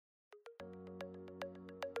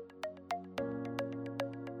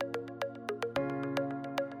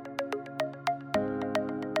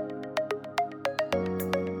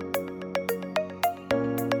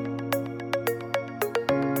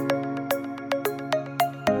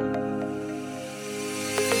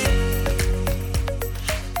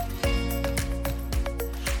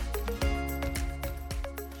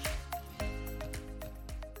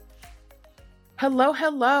Hello,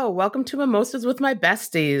 hello. Welcome to Mimosas with My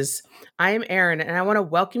Besties. I am Erin, and I want to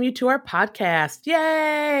welcome you to our podcast.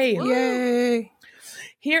 Yay! Woo! Yay!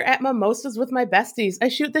 Here at Mimosas with My Besties, I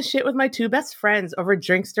shoot the shit with my two best friends over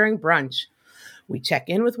drinks during brunch. We check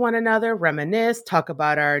in with one another, reminisce, talk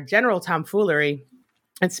about our general tomfoolery,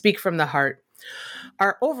 and speak from the heart.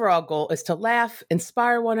 Our overall goal is to laugh,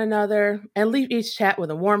 inspire one another, and leave each chat with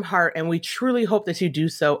a warm heart, and we truly hope that you do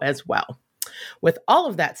so as well. With all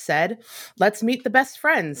of that said, let's meet the best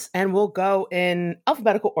friends, and we'll go in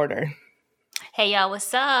alphabetical order. Hey y'all,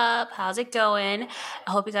 what's up? How's it going?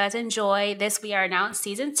 I hope you guys enjoy this. We are now in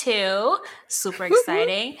season 2. Super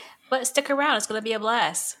exciting. But stick around, it's gonna be a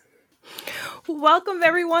blast. Welcome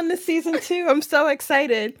everyone to season 2. I'm so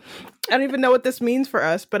excited. I don't even know what this means for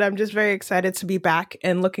us, but I'm just very excited to be back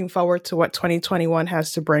and looking forward to what 2021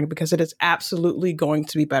 has to bring, because it is absolutely going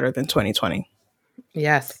to be better than 2020.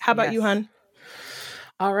 Yes. How about you, hun?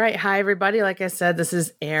 All right. Hi, everybody. Like I said, this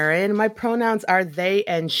is Erin. My pronouns are they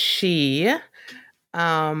and she.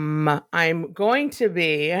 I'm going to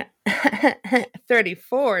be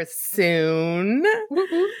 34 soon.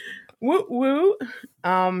 Woo woo.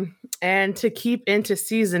 And to keep into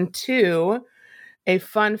season 2, a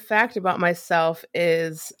fun fact about myself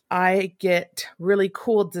is I get really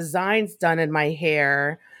cool designs done in my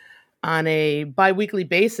hair on a bi-weekly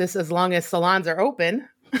basis, as long as salons are open,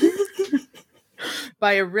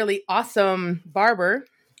 by a really awesome barber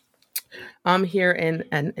here in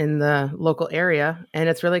the local area. And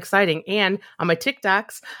it's really exciting. And on my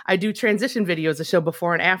TikToks, I do transition videos to show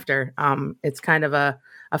before and after. It's kind of a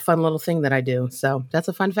fun little thing that I do. So that's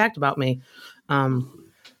a fun fact about me.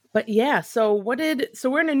 But yeah, so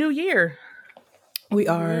we're in a new year. We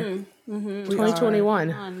are.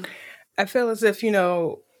 2021. I feel as if,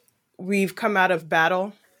 we've come out of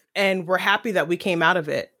battle and we're happy that we came out of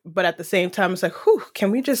it. But at the same time, it's like, whew, can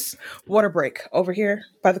we just water break over here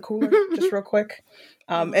by the cooler just real quick?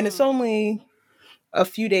 And it's only a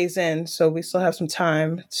few days in, so we still have some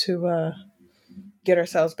time to get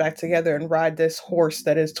ourselves back together and ride this horse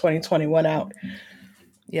that is 2021 out.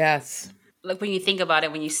 Yes. Like when you think about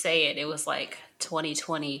it, when you say it, it was like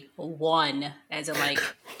 2021, as in like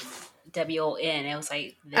WON. It was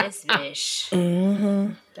like this dish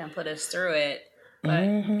done put us through it. But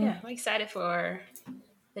yeah, I'm excited for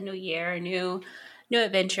the new year, new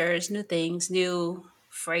adventures, new things, new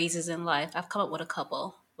phrases in life. I've come up with a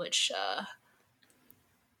couple, which I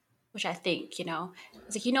think, it's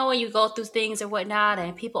like, when you go through things or whatnot,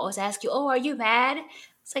 and people always ask you, "Oh, are you mad?"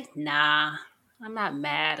 It's like, nah, I'm not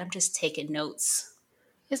mad. I'm just taking notes.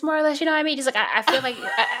 It's more or less, what I mean? Just like I feel like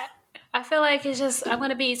I feel like it's just I'm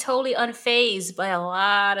gonna be totally unfazed by a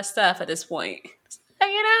lot of stuff at this point.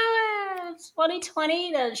 Like,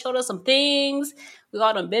 2020 that showed us some things. We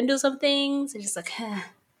all done been through some things. It's just like,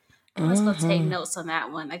 I'm just gonna take notes on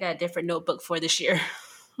that one. I got a different notebook for this year.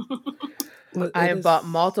 I have bought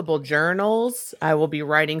multiple journals. I will be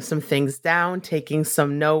writing some things down, taking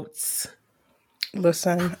some notes.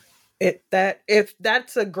 Listen, if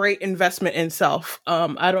that's a great investment in self.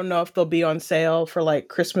 I don't know if they'll be on sale for like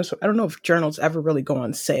Christmas. I don't know if journals ever really go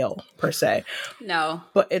on sale per se. No,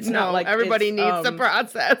 but it's not like everybody needs the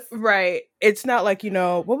process, right? It's not like,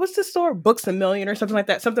 what was the store, Books A Million or something like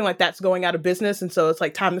that. Something like that's going out of business, and so it's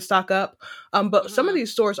like time to stock up. But some of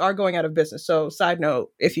these stores are going out of business. So side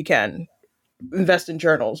note, if you can, invest in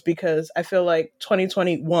journals, because I feel like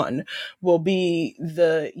 2021 will be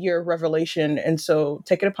the year of revelation. And so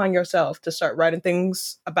take it upon yourself to start writing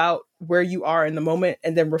things about where you are in the moment,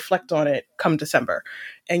 and then reflect on it come December.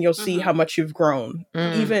 And you'll see how much you've grown,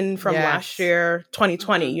 even from last year,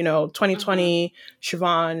 2020, 2020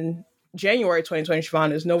 Siobhan, January 2020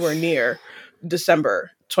 Siobhan is nowhere near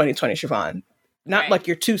December 2020 Siobhan. Not like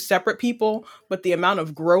you're two separate people, but the amount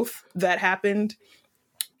of growth that happened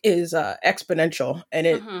is exponential, and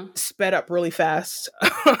it sped up really fast.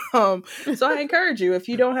 So I encourage you, if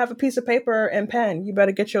you don't have a piece of paper and pen, you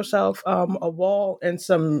better get yourself a wall and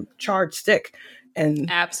some charred stick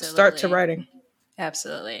and start to writing.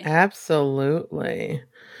 Absolutely.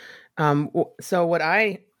 So what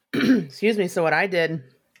I what I did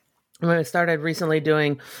when I started recently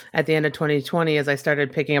doing at the end of 2020 is I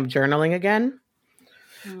started picking up journaling again.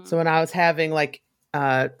 So when I was having like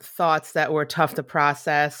thoughts that were tough to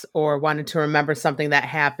process, or wanted to remember something that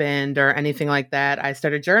happened or anything like that, I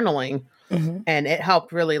started journaling, and it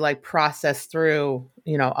helped really like process through,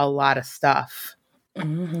 a lot of stuff.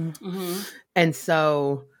 And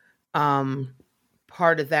so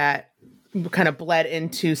part of that kind of bled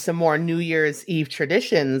into some more New Year's Eve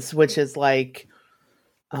traditions, which is like,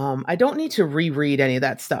 I don't need to reread any of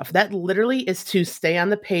that stuff. That literally is to stay on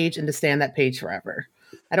the page and to stay on that page forever.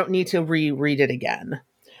 I don't need to reread it again.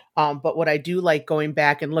 But what I do like going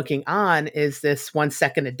back and looking on is this 1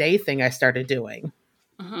 second a day thing I started doing,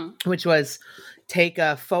 which was take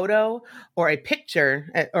a photo or a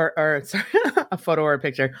picture or sorry, a photo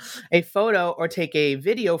or take a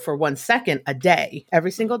video for 1 second a day,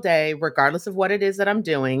 every single day, regardless of what it is that I'm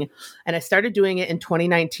doing. And I started doing it in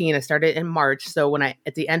 2019. I started in March. So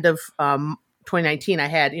at the end of 2019, I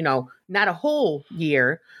had, not a whole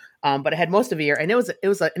year, but I had most of a year, and it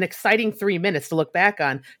was an exciting 3 minutes to look back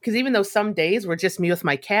on, because even though some days were just me with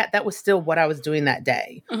my cat, that was still what I was doing that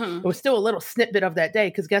day. It was still a little snippet of that day,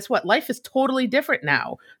 because guess what? Life is totally different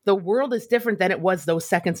now. The world is different than it was those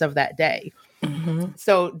seconds of that day.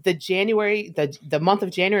 So the month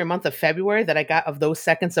of January, month of February that I got of those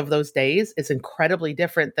seconds of those days is incredibly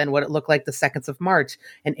different than what it looked like the seconds of March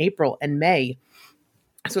and April and May.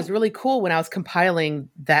 So it's really cool when I was compiling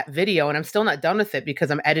that video, and I'm still not done with it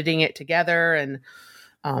because I'm editing it together. And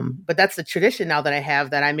but that's the tradition now that I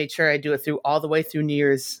have, that I made sure I do it through all the way through New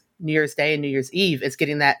Year's Day and New Year's Eve, is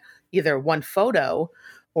getting that either one photo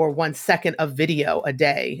or 1 second of video a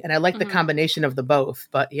day. And I like the combination of the both.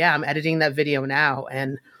 But yeah, I'm editing that video now,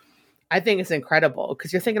 and I think it's incredible,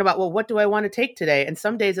 because you're thinking about, well, what do I want to take today? And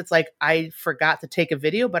some days it's like, I forgot to take a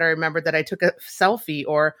video, but I remembered that I took a selfie,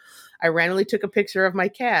 or I randomly took a picture of my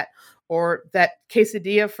cat, or that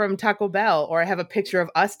quesadilla from Taco Bell, or I have a picture of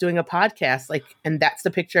us doing a podcast, and that's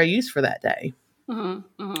the picture I used for that day.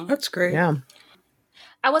 That's great. Yeah.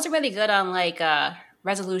 I wasn't really good on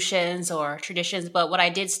resolutions or traditions, but what I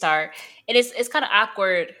did start, it's kind of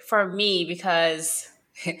awkward for me because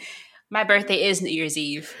my birthday is New Year's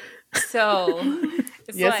Eve. So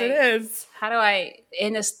it's yes, it is. How do I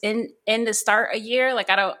end the start a year?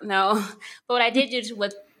 I don't know. But what I did do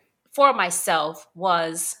for myself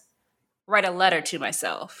was write a letter to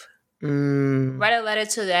myself. Write a letter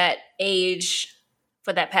to that age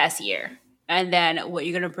for that past year. And then what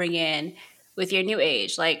you're going to bring in with your new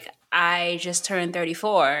age. I just turned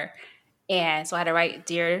 34. And so I had to write,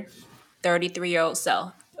 Dear 33-year-old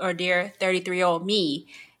self, or Dear 33-year-old me,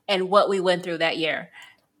 and what we went through that year.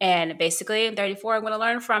 And basically, in 34, I'm going to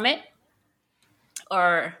learn from it.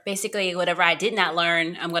 Or basically, whatever I did not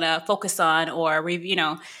learn, I'm going to focus on, or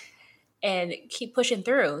and keep pushing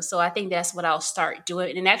through. So I think that's what I'll start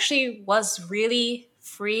doing. And it actually was really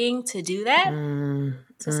freeing to do that.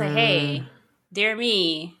 To say, hey, dear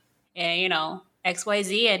me, and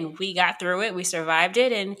XYZ, and we got through it, we survived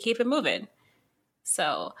it, and keep it moving.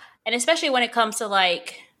 So, and especially when it comes to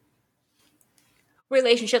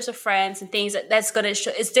relationships with friends and things, that's going to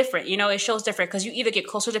show, it's different, it shows different, because you either get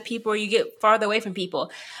closer to people or you get farther away from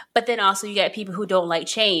people. But then also you get people who don't like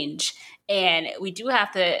change, and we do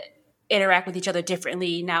have to interact with each other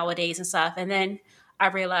differently nowadays and stuff. And then I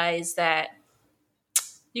realized that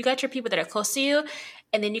you got your people that are close to you,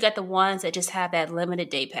 and then you got the ones that just have that limited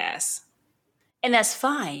day pass. And that's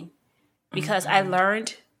fine, because I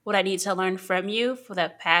learned what I need to learn from you for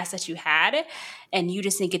the pass that you had, and you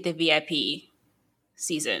just didn't get the VIP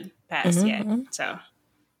season pass yet. So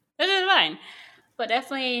this is fine. But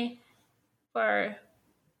definitely for,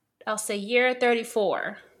 I'll say, year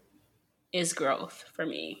 34 is growth for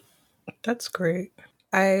me. That's great.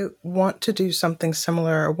 I want to do something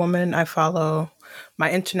similar. A woman I follow, my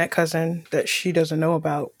internet cousin that she doesn't know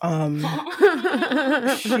about,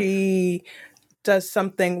 she does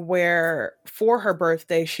something where for her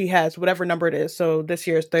birthday, she has whatever number it is. So this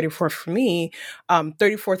year is 34 for me,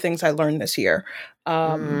 34 things I learned this year.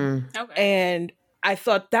 Okay. And I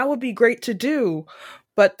thought that would be great to do.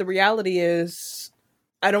 But the reality is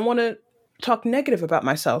I don't want to talk negative about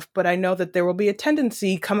myself, but I know that there will be a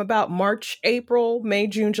tendency come about March, April, May,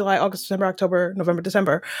 June, July, August, September, October, November,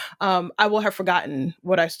 December. I will have forgotten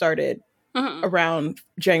what I started around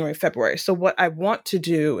January, February. So what I want to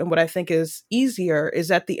do, and what I think is easier, is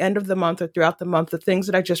at the end of the month or throughout the month, the things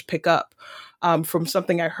that I just pick up from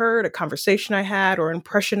something I heard, a conversation I had, or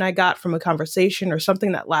impression I got from a conversation, or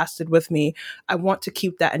something that lasted with me, I want to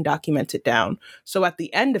keep that and document it down. So at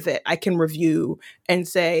the end of it, I can review and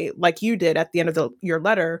say, like you did at the end of your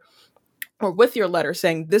letter, or with your letter,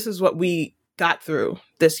 saying, this is what we got through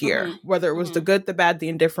this year, whether it was the good, the bad, the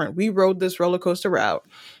indifferent. We rode this roller coaster route,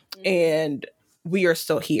 and we are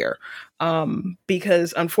still here.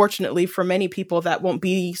 Because unfortunately for many people, that won't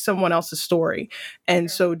be someone else's story.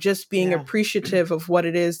 And so just being appreciative of what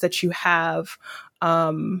it is that you have,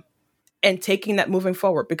 and taking that moving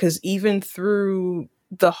forward, because even through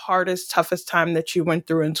the hardest, toughest time that you went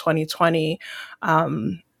through in 2020,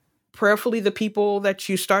 prayerfully, the people that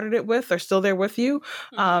you started it with are still there with you.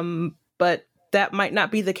 But that might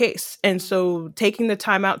not be the case. And so taking the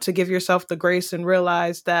time out to give yourself the grace and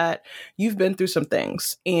realize that you've been through some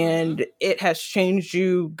things and it has changed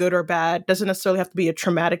you, good or bad, doesn't necessarily have to be a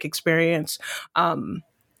traumatic experience.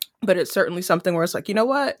 But it's certainly something where it's like, you know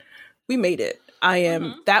what? We made it. I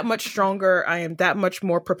am that much stronger. I am that much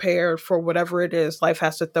more prepared for whatever it is life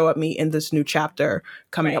has to throw at me in this new chapter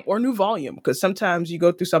coming up, or new volume. Because sometimes you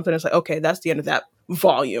go through something, it's like, okay, that's the end of that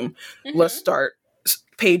volume. Let's start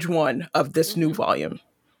page 1 of this new volume.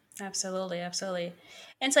 Absolutely. And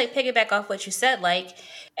to like piggyback off what you said, like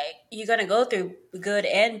you're going to go through good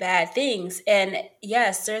and bad things. And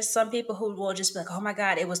yes, there's some people who will just be like, oh my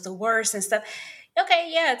God, it was the worst and stuff. Okay,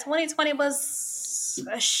 yeah, 2020 was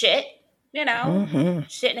a shit, shit in a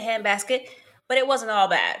handbasket, but it wasn't all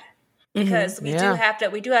bad because we do have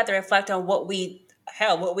to reflect on what we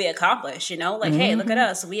accomplished, like, hey, look at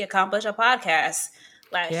us. We accomplished a podcast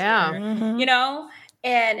last year,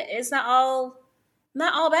 and it's not all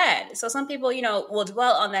bad. So some people, will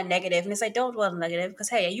dwell on that negative, and it's like, don't dwell on the negative because,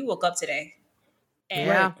 hey, you woke up today.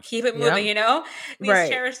 And keep it moving, Please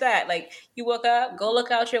cherish that. Like, you woke up, go look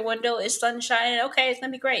out your window, it's sun shining. Okay, it's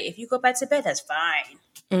going to be great. If you go back to bed, that's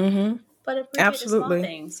fine. But appreciate the small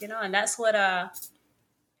things, and that's what,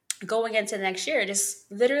 going into next year, just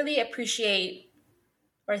literally appreciate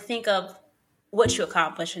or think of what you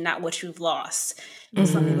accomplished and not what you've lost.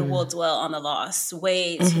 Some people will dwell on the loss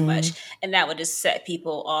way too much, and that would just set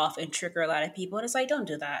people off and trigger a lot of people. And it's like, don't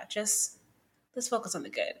do that. Let's focus on the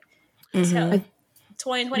good. So,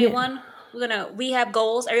 2021, we have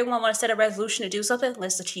goals. Everyone want to set a resolution to do something.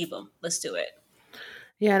 Let's achieve them. Let's do it.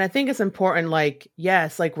 Yeah. And I think it's important,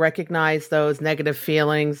 recognize those negative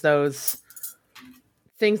feelings, those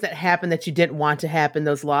things that happen that you didn't want to happen,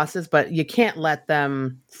 those losses, but you can't let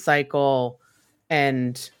them cycle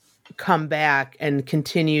and come back and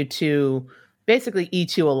continue to basically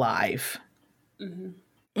eat you alive. You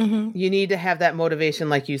need to have that motivation,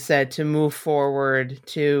 like you said, to move forward,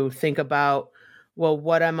 to think about, well,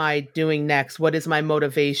 what am I doing next? What is my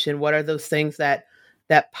motivation? What are those things that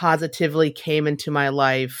positively came into my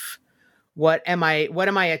life? What am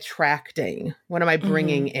I attracting? What am I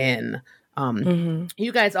bringing in?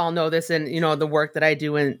 You guys all know this, and the work that I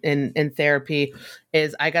do in therapy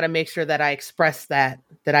is I got to make sure that I express that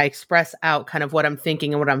I express out kind of what I'm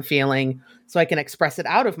thinking and what I'm feeling, so I can express it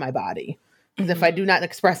out of my body. Because if I do not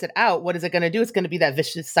express it out, what is it going to do? It's going to be that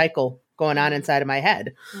vicious cycle going on inside of my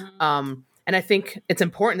head. And I think it's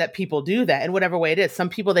important that people do that in whatever way it is. Some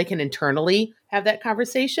people, they can internally have that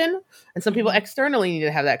conversation, and some people externally need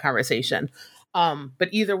to have that conversation. But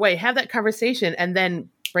either way, have that conversation and then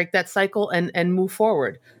break that cycle and move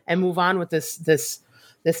forward and move on with this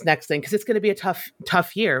next thing. Because it's going to be a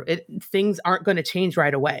tough year. Things aren't going to change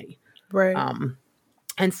right away. Right.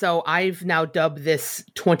 And so I've now dubbed this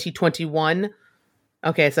 2021.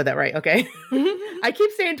 Okay, I said that right. Okay. I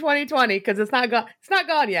keep saying 2020 because it's not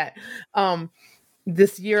gone yet.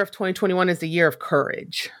 This year of 2021 is the year of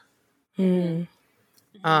courage.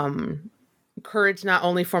 Courage not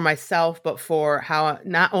only for myself, but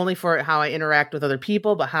not only for how I interact with other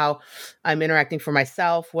people, but how I'm interacting for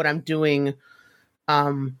myself, what I'm doing,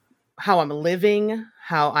 how I'm living,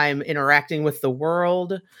 how I'm interacting with the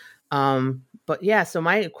world. But yeah, so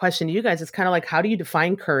my question to you guys is kind of like, how do you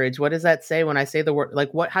define courage? What does that say when I say the word,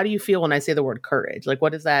 how do you feel when I say the word courage? Like,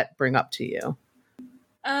 what does that bring up to you?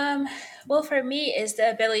 Well, for me, it's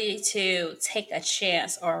the ability to take a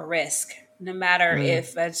chance or a risk, no matter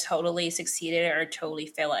if I totally succeeded or totally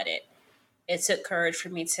fail at it. It took courage for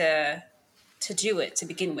me to do it to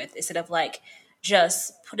begin with, instead of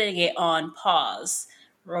just putting it on pause,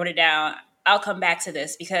 wrote it down. I'll come back to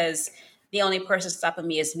this because the only person stopping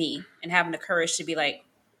me is me, and having the courage to be like,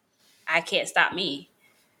 I can't stop me.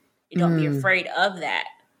 You don't be afraid of that.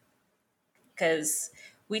 Because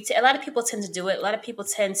a lot of people tend to do it. A lot of people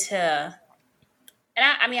tend to, and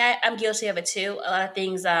I'm guilty of it too. A lot of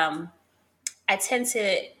things, I tend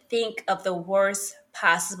to think of the worst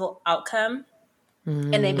possible outcome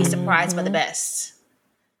and then be surprised by the best.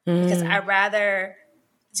 Because I'd rather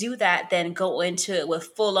do that than go into it with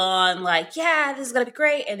full on this is going to be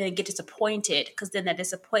great, and then get disappointed, because then that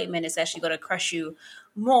disappointment is actually going to crush you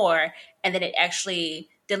more, and then it actually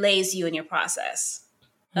delays you in your process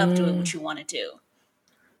of doing what you want to do.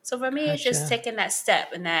 So for me, it's just taking that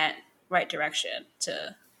step in that right direction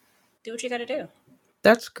to do what you got to do.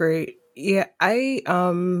 That's great. Yeah, I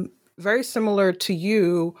very similar to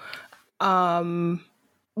you,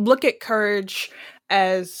 look at courage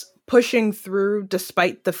as pushing through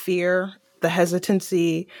despite the fear, the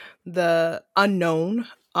hesitancy, the unknown.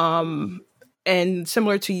 and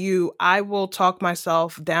similar to you, I will talk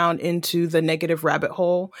myself down into the negative rabbit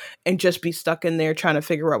hole and just be stuck in there trying to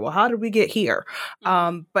figure out, well, how did we get here?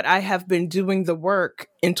 But I have been doing the work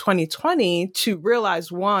in 2020 to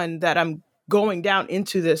realize, one, that I'm going down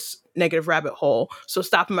into this negative rabbit hole. So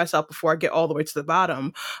stopping myself before I get all the way to the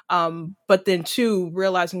bottom. But then two,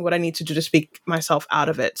 realizing what I need to do to speak myself out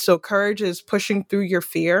of it. So courage is pushing through your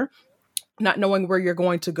fear, not knowing where you're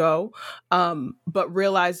going to go, but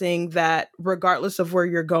realizing that regardless of where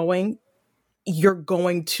you're going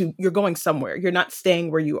somewhere. You're not staying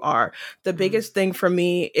where you are. The biggest thing for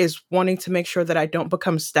me is wanting to make sure that I don't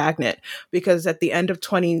become stagnant, because at the end of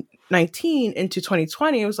 2019 into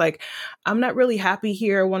 2020, it was like, I'm not really happy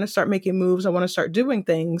here. I want to start making moves. I want to start doing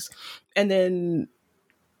things. And then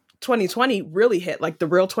 2020 really hit, like the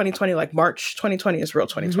real 2020, like March 2020 is real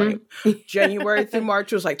 2020. January through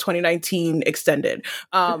March was like 2019 extended.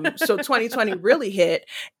 So 2020 really hit,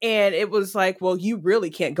 and it was like, well, you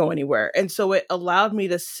really can't go anywhere. And so it allowed me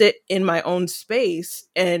to sit in my own space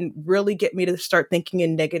and really get me to start thinking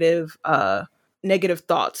in negative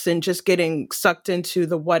thoughts and just getting sucked into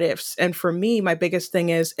the what ifs. And for me, my biggest thing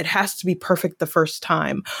is it has to be perfect the first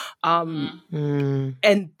time.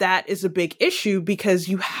 And that is a big issue, because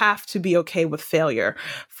you have to be okay with failure.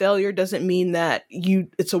 Failure doesn't mean that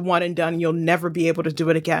it's a one and done. You'll never be able to do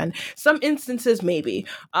it again. Some instances, maybe.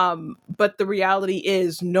 But the reality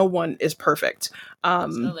is no one is perfect.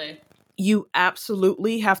 Absolutely. You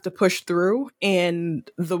absolutely have to push through. And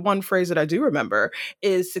the one phrase that I do remember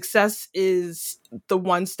is success is the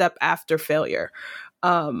one step after failure.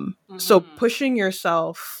 So pushing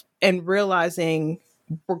yourself and realizing,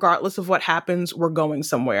 regardless of what happens, we're going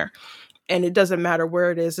somewhere. And it doesn't matter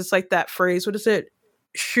where it is. It's like that phrase, what is it?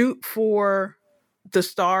 Shoot for the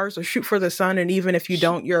stars or shoot for the sun. And even if you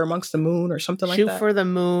don't, you're amongst the moon or something like that. Shoot for the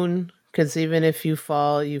moon. Because even if you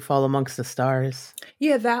fall amongst the stars.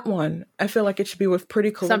 Yeah, that one. I feel like it should be with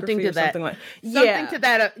pretty calligraphy something to or that. Something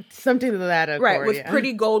Something to that. Accord, right, with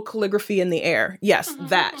pretty gold calligraphy in the air. Yes,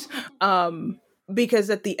 that. Because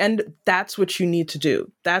at the end, that's what you need to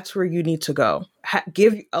do. That's where you need to go.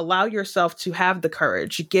 Allow yourself to have the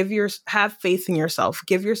courage. Have faith in yourself.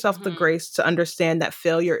 Give yourself the grace to understand that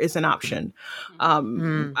failure is an option.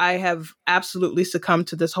 I have absolutely succumbed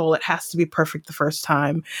to this whole, it has to be perfect the first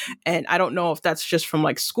time. And I don't know if that's just from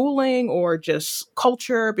like schooling or just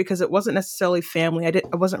culture, because it wasn't necessarily family. I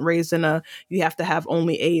wasn't raised in you have to have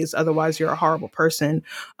only A's, otherwise you're a horrible person.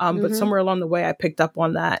 But somewhere along the way, I picked up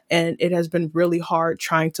on that, and it has been really hard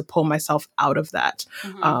trying to pull myself out of that.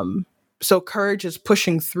 So courage is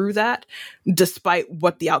pushing through that despite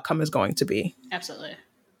what the outcome is going to be. Absolutely.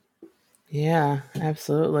 Yeah,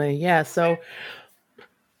 absolutely. Yeah. So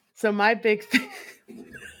my big thing,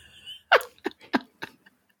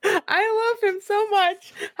 I love him so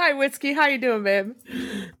much. Hi, Whiskey. How you doing, babe?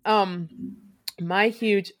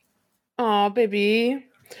 Baby.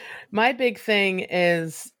 My big thing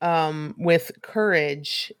is, with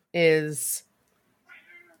courage is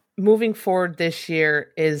moving forward this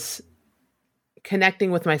year is connecting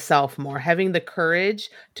with myself more, having the courage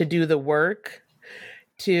to do the work,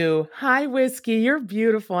 hi, Whiskey, you're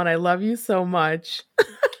beautiful and I love you so much.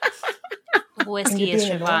 Whiskey is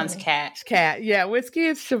Siobhan's cat. Yeah, Whiskey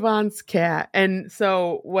is Siobhan's cat. And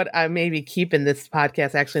so what I maybe keep in this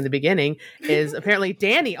podcast actually in the beginning is apparently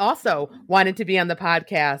Danny also wanted to be on the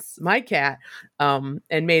podcast, my cat, and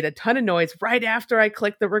made a ton of noise right after I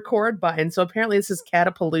clicked the record button. So apparently this is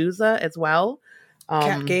Catapalooza as well.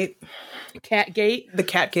 Catgate. The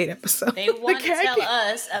Catgate episode. They want to tell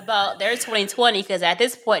us about their 2020, because at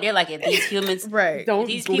this point they're like, if these humans,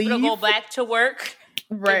 these people don't go back to work,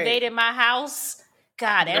 invaded my house,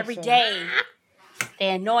 God, every day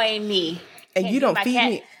they annoying me. And you don't feed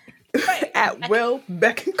me at will,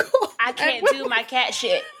 beck and call. I can't do my cat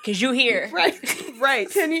shit because you here. Right.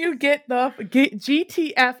 Can you get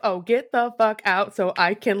GTFO, get the fuck out so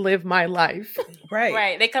I can live my life.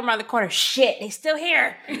 Right. They come around the corner. Shit, they still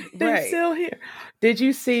here. They're still here. Did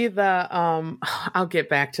you see I'll get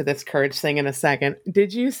back to this courage thing in a second.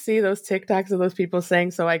 Did you see those TikToks of those people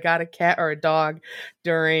saying, so I got a cat or a dog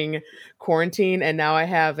during quarantine and now I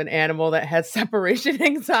have an animal that has separation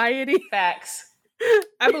anxiety? Facts.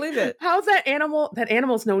 I believe it. How's that animal? That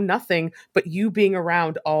animals know nothing but you being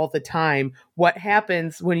around all the time. What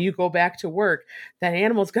happens when you go back to work? That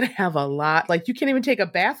animal's going to have a lot. Like, you can't even take a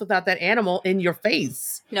bath without that animal in your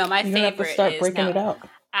face. No, my favorite have to start breaking it out.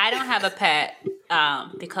 I don't have a pet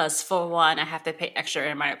because, for one, I have to pay extra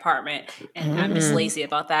in my apartment, and I'm just lazy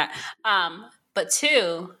about that. But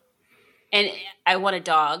two, and I want a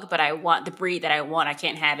dog, but I want the breed that I want. I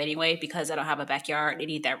can't have anyway because I don't have a backyard. They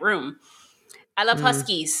need that room. I love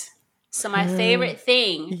huskies. So my favorite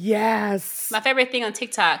thing Yes. my favorite thing on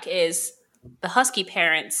TikTok is the husky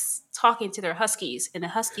parents talking to their huskies, and the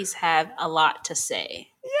huskies have a lot to say.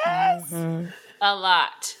 Yes. A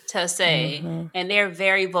lot to say, and they're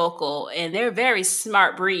very vocal, and they're a very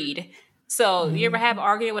smart breed. So you ever have an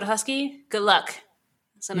argument with a husky? Good luck.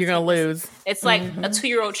 You're going to lose. It's like a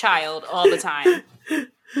 2-year-old child all the time.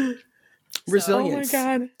 Resilience. Oh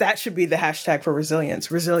my God. That should be the hashtag for resilience.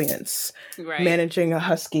 Resilience. Right. Managing a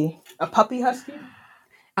husky. A puppy husky?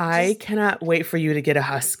 I cannot wait for you to get a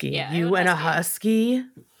husky. Yeah, You and a husky.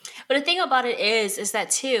 But the thing about it is that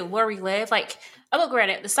too, where we live, like, well,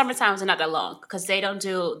 granted, the summer times are not that long because they don't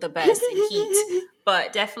do the best in heat.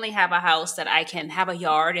 But definitely have a house that I can have a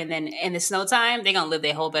yard, and then in the snow time, they're gonna live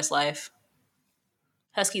their whole best life.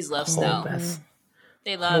 Huskies love snow.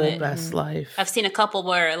 They love it. Best life. I've seen a couple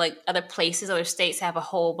where like other places, other states have a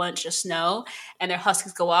whole bunch of snow, and their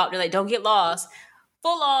huskies go out. They're like, "Don't get lost."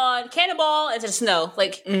 Full on cannonball into the snow.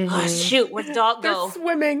 Like, oh shoot, where'd the dog They're go?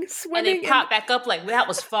 swimming. And they pop back up like, that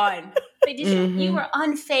was fun. Like, you were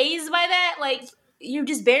unfazed by that? Like, you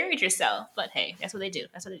just buried yourself. But hey, that's what they do.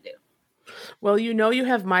 That's what they do. Well, you know you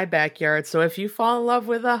have my backyard, so if you fall in love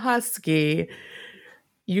with a husky,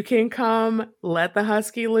 you can come let the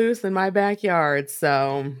husky loose in my backyard.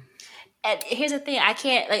 So, And here's the thing, I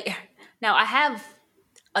can't like. Now I have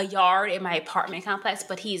a yard in my apartment complex,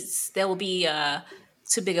 but there will be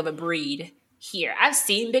too big of a breed here. I've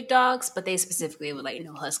seen big dogs, but they specifically were like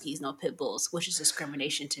no huskies, no pit bulls, which is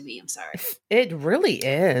discrimination to me. I'm sorry. it really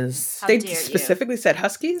is. How They dare you. specifically said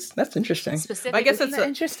huskies? That's interesting. Specifically, I guess Isn't that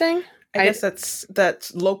interesting? I guess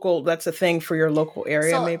that's local. That's a thing for your local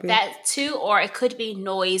area, so maybe. that too, or it could be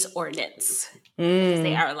noise ordinance. Because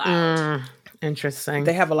they are loud. Interesting.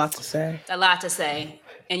 They have a lot to say. A lot to say.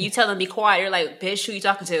 And you tell them be quiet. You're like, bitch, who you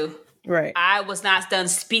talking to? Right. I was not done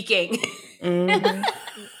speaking.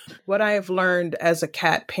 What I have learned as a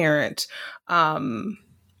cat parent,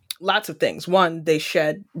 lots of things. One, they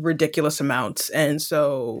shed ridiculous amounts. And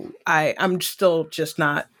so I'm still just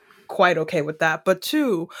not quite okay with that. But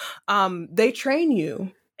two, they train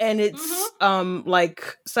you. And it's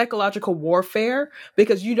like psychological warfare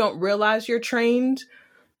because you don't realize you're trained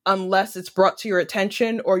unless it's brought to your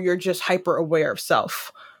attention or you're just hyper aware of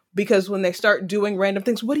self. Because when they start doing random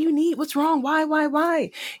things, what do you need? What's wrong?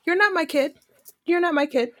 Why? You're not my kid. You're not my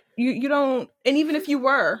kid. You don't. And even if you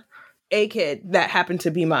were a kid that happened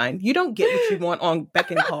to be mine, you don't get what you want on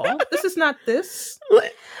beck and call. This is not this.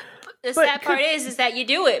 The sad part is that you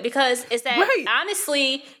do it because it's that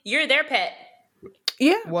honestly, you're their pet.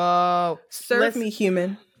 Yeah. Whoa. Serve me,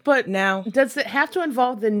 human. But now, does it have to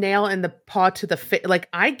involve the nail and the paw to the fit? Like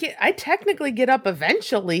I technically get up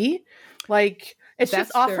eventually. Like it's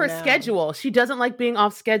just off her schedule. She doesn't like being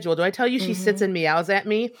off schedule. Do I tell you she sits and meows at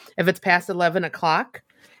me if it's past 11 o'clock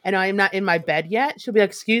and I'm not in my bed yet? She'll be like,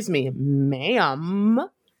 excuse me, ma'am,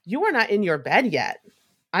 you are not in your bed yet.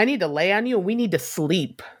 I need to lay on you and we need to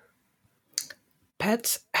sleep.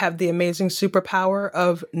 Pets have the amazing superpower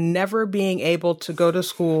of never being able to go to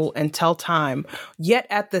school and tell time, yet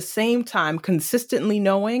at the same time, consistently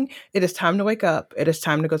knowing it is time to wake up. It is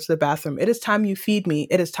time to go to the bathroom. It is time you feed me.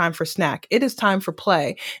 It is time for snack. It is time for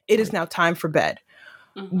play. It is now time for bed.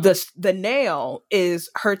 The nail is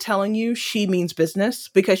her telling you she means business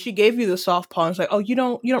because she gave you the soft paw and it's like, oh, you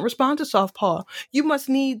don't respond to soft paw. You must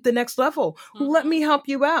need the next level. Let me help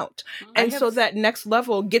you out. And so that next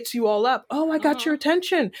level gets you all up. Oh, I got your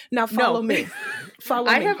attention. Now follow me.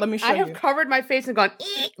 Follow me. Let me show you. I have covered my face and gone,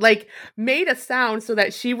 like made a sound so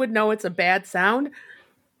that she would know it's a bad sound.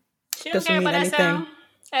 She don't care about that sound.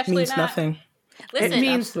 Absolutely means not. Nothing. Listen, it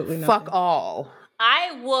means fuck all.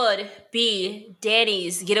 I would be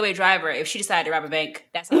Danny's getaway driver if she decided to rob a bank.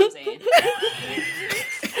 That's what I'm saying.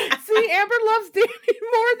 See, Amber loves Danny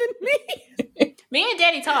more than me. Me and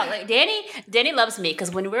Danny talk. Like Danny loves me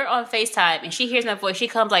because when we're on FaceTime and she hears my voice, she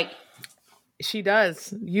comes like. She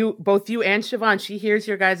does. Both you and Siobhan, she hears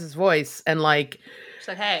your guys' voice and like. She's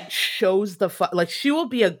like, hey. Shows the like she will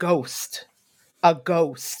be a ghost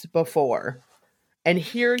before, and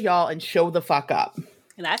hear y'all and show the fuck up.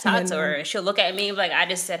 And I talk to her, and she'll look at me and be like, I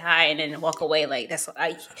just said hi, and then walk away. Like, that's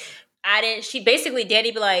I didn't. She basically,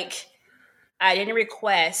 Danny be like, I didn't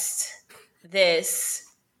request this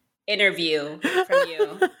interview from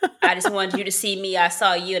you. I just wanted you to see me. I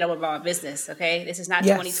saw you, and I went about my business. Okay, this is not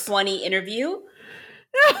 2020 interview.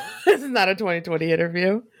 This is not a 2020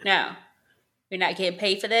 interview. No, you're not getting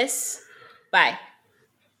paid for this. Bye.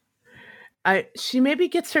 She maybe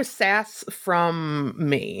gets her sass from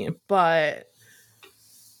me, but.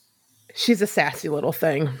 She's a sassy little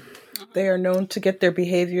thing. They are known to get their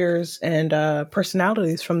behaviors and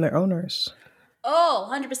personalities from their owners. Oh,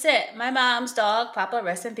 100%. My mom's dog, Papa,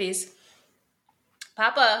 rest in peace.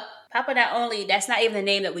 Papa, not only, that's not even the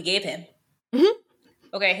name that we gave him. Mhm.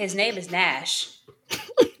 Okay, his name is Nash.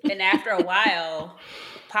 And after a while,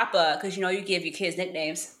 Papa, because you know you give your kids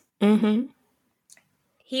nicknames, Mm-hmm.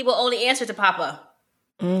 he will only answer to Papa.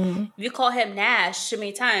 Mm-hmm. If you call him Nash too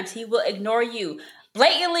many times, he will ignore you.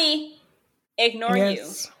 Blatantly ignore you.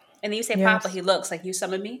 And then you say, Papa, he looks like you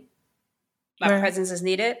summoned me. My presence is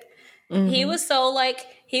needed. Mm-hmm. He was so like,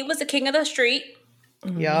 he was the king of the street.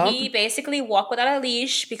 Yeah. He basically walked without a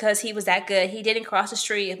leash because he was that good. He didn't cross the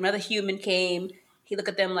street. If another human came, he looked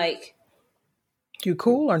at them like, you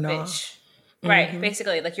cool or not? bitch. Right,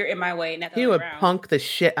 basically, like you're in my way. Not He would punk the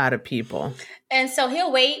shit out of people. And so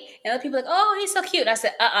he'll wait, and other people are like, oh, he's so cute. And I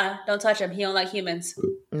said, don't touch him. He don't like humans.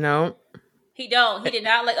 No. He don't. He did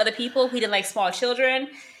not like other people. He didn't like small children.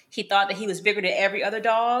 He thought that he was bigger than every other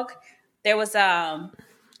dog. There was oh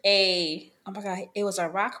my God, it was a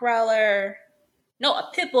Rottweiler. No,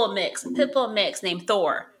 a pit bull mix named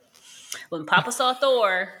Thor. When Papa saw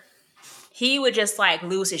Thor, he would just like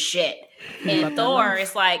lose his shit. And Thor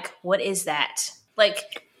is like, what is that?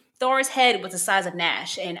 Like, Thor's head was the size of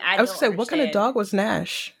Nash. And I was going to say, what kind of dog was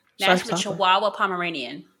Nash? Nash was a Chihuahua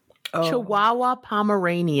Pomeranian. Oh. Chihuahua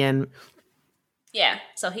Pomeranian. Yeah,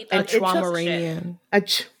 so he thought Pomeranian.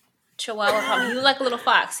 Chihuahua Pomeranian. He looked like a little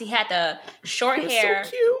fox. He had the short hair.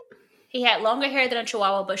 So cute. He had longer hair than a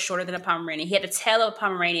Chihuahua, but shorter than a Pomeranian. He had the tail of a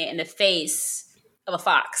Pomeranian and the face of a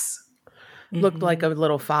fox. Looked like a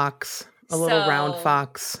little fox. A little round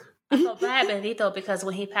fox. I felt bad, Benito, because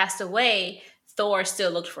when he passed away, Thor still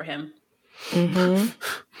looked for him. Mm-hmm.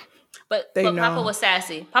 But Papa was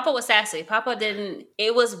sassy. Papa didn't.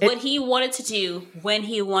 It was what he wanted to do when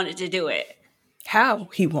he wanted to do it. How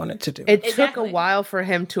he wanted to do it. It took a while for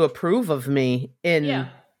him to approve of me in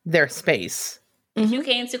their space. If you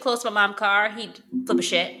came too close to my mom's car, he'd flip a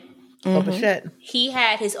shit. Flip a shit. He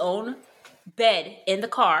had his own bed in the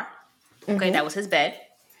car. Okay, that was his bed.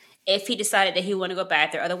 If he decided that he wanted to go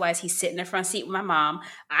back there, otherwise he's sitting in the front seat with my mom.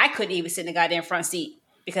 I couldn't even sit in the goddamn front seat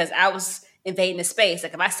because I was invading the space.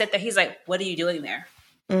 Like if I sit there, he's like, "What are you doing there?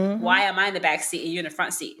 Mm-hmm. Why am I in the back seat and you're in the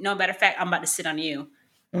front seat? No, matter of fact, I'm about to sit on you."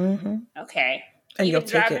 Mm-hmm. Okay. And you'll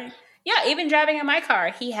take it. Yeah, even driving in my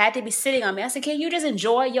car, he had to be sitting on me. I said, "Can you just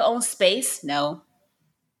enjoy your own space?" No.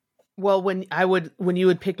 Well, when you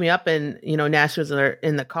would pick me up and Nash was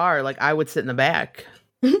in the car, like I would sit in the back.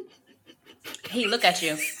 He look at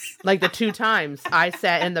you. Like the 2 times I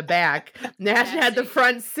sat in the back, Nash had the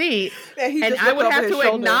front seat, and I would have to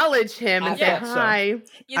acknowledge him and say hi.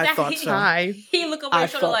 I thought so. Hi. He look over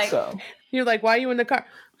his shoulder like, so. You're like, why are you in the car?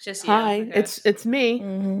 Just hi, it's me.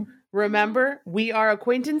 Mm-hmm. Remember, we are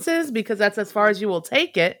acquaintances because that's as far as you will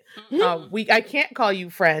take it. Mm-hmm. I can't call you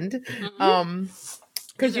friend. Mm-hmm.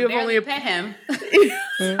 Because you have only pet him.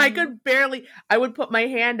 I would put my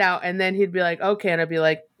hand out and then he'd be like, okay. And I'd be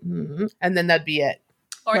like, and then that'd be it.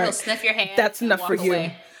 Or he'll sniff your hand. That's enough for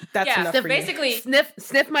you. That's enough for basically, you.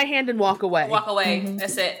 Sniff my hand and walk away. Walk away. Mm-hmm.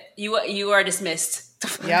 That's it. You are dismissed.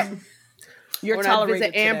 Yep. You're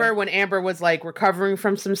tolerated. Visit Amber when Amber was like recovering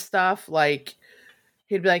from some stuff, like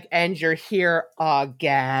he'd be like, and you're here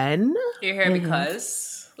again. You're here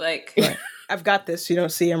because like I've got this. You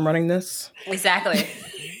don't see I'm running this. Exactly.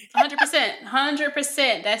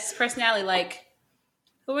 100%. That's personality. Like,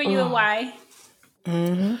 who are you and why?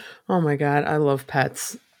 Mm-hmm. Oh my God, I love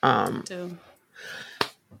pets.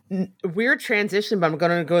 Weird transition, but I'm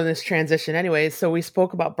going to go in this transition anyway. So we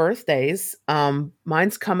spoke about birthdays.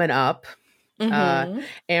 Mine's coming up. Mm-hmm.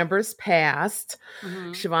 Amber's passed.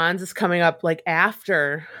 Mm-hmm. Siobhan's is coming up like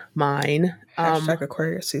after mine. Hashtag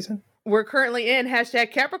Aquarius season. We're currently in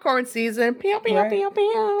hashtag Capricorn season. Pew, pew, right. pew,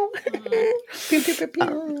 pew. Pew, pew, pew,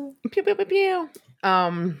 pew. Pew, pew, pew, pew.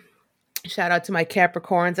 Shout out to my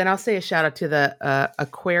Capricorns, and I'll say a shout out to the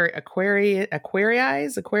Aquarians.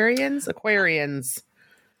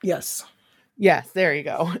 Yes, there you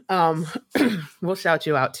go. We'll shout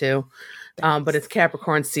you out too. But it's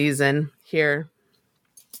Capricorn season here.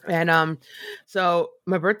 And so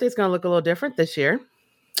my birthday's gonna look a little different this year.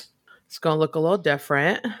 It's gonna look a little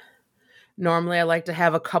different. Normally I like to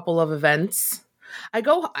have a couple of events. I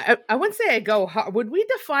wouldn't say I go hard. Would we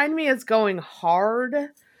define me as going hard?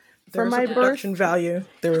 For my production value.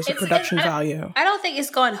 There is a production value. I don't think it's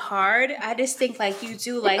going hard. I just think like you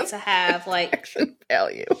do like to have like production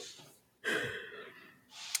value.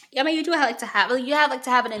 I mean, you do like to have an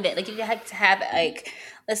event. Like you like to have like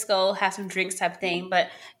let's go have some drinks type of thing. But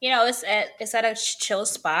it's at a chill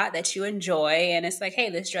spot that you enjoy, and it's like, hey,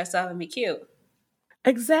 let's dress up and be cute.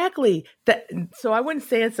 Exactly. So I wouldn't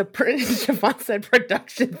say it's a Siobhan said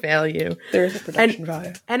production value. There is a production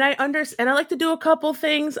value. And I understand. And I like to do a couple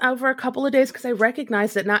things over a couple of days because I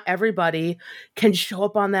recognize that not everybody can show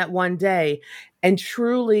up on that one day. And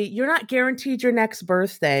truly, you're not guaranteed your next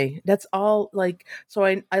birthday. That's all like, so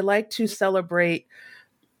I like to celebrate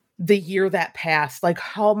the year that passed, like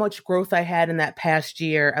how much growth I had in that past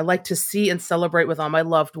year. I like to see and celebrate with all my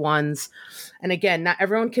loved ones. And again, not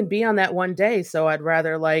everyone can be on that one day. So I'd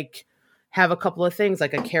rather like have a couple of things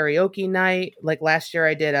like a karaoke night. Like last year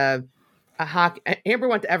I did a hockey. Amber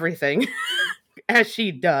went to everything as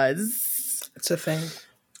she does. It's a thing.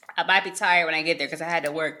 I might be tired when I get there because I had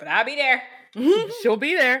to work, but I'll be there. She'll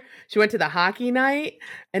be there. She went to the hockey night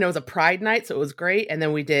and it was a pride night. So it was great. And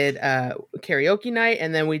then we did karaoke night.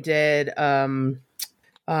 And then we did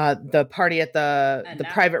the party at the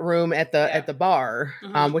private room at the bar,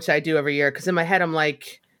 which I do every year. Cause in my head, I'm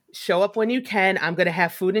like, show up when you can. I'm going to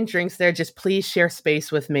have food and drinks there. Just please share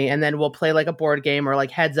space with me. And then we'll play like a board game or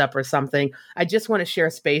like Heads Up or something. I just want to share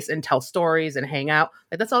space and tell stories and hang out.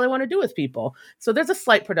 Like that's all I want to do with people. So there's a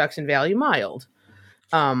slight production value, mild.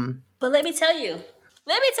 But let me tell you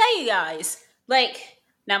guys, like,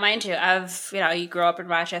 now mind you, you grow up in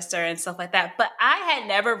Rochester and stuff like that, but I had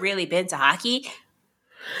never really been to hockey.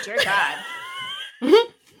 Dear God.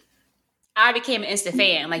 I became an instant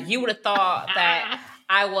fan. Like, you would have thought that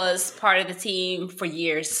I was part of the team for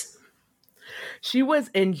years. She was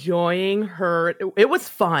enjoying it was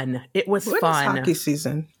fun. It was when fun. Is hockey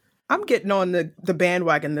season? I'm getting on the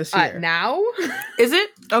bandwagon this year. Now? Is it?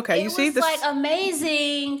 Okay, it was like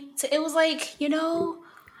amazing. It was like,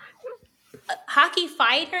 hockey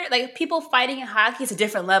fighter, like people fighting in hockey is a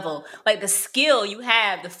different level. Like the skill you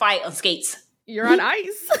have to fight on skates. You're on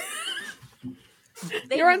ice.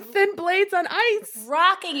 You're on thin blades on ice.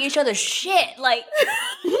 Rocking each other's shit. Like,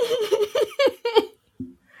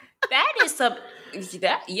 that is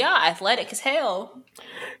athletic as hell.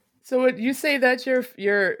 So would you say that's your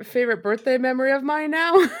favorite birthday memory of mine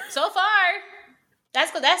now? So far,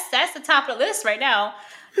 that's the top of the list right now.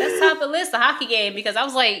 That's top of the list, the hockey game, because I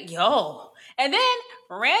was like, yo. And then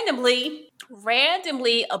randomly,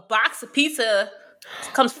 a box of pizza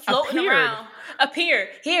comes floating around. Appear.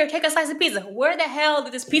 Here, take a slice of pizza. Where the hell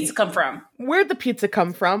did this pizza come from? Where'd the pizza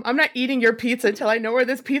come from? I'm not eating your pizza until I know where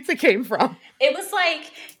this pizza came from. It was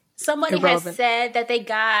like somebody had said that they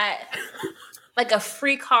got like a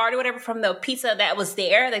free card or whatever from the pizza that was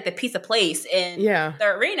there, like the pizza place in the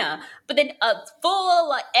arena. But then a full,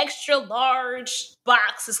 like, extra large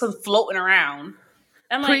box is floating around.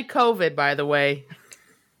 I'm like, pre-COVID, by the way.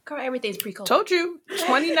 Girl, everything's pre-COVID. Told you,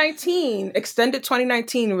 2019, extended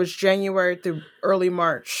 2019 was January through early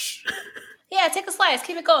March. Yeah, take a slice,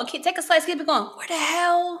 keep it going. Take a slice, keep it going. Where the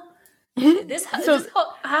hell this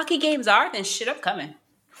hockey games are? Then shit, I'm coming.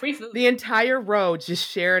 Free food. The entire row just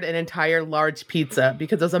shared an entire large pizza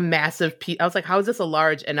because it was a massive pizza. I was like, how is this a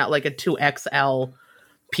large and not like a 2XL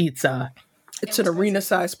pizza? It's an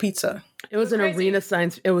arena-sized pizza. It was an arena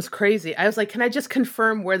size. It was crazy. I was like, can I just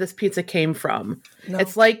confirm where this pizza came from? No.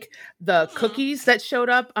 It's like the cookies that showed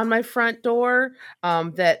up on my front door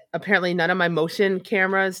that apparently none of my motion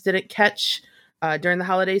cameras didn't catch during the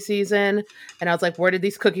holiday season. And I was like, where did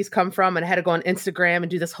these cookies come from? And I had to go on Instagram and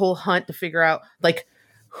do this whole hunt to figure out like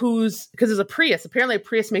because there's a Prius. Apparently a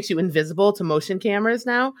Prius makes you invisible to motion cameras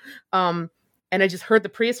now. And I just heard the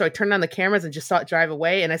Prius, so I turned on the cameras and just saw it drive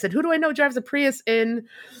away. And I said, who do I know drives a Prius in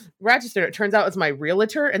Rochester? It turns out it's my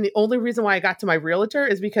realtor. And the only reason why I got to my realtor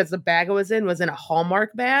is because the bag I was in a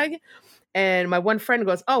Hallmark bag. And my one friend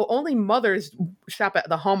goes, oh, only mothers shop at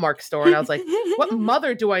the Hallmark store. And I was like, what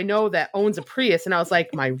mother do I know that owns a Prius? And I was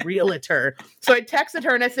like, my realtor. So I texted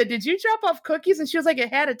her and I said, did you drop off cookies? And she was like, it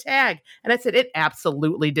had a tag. And I said, it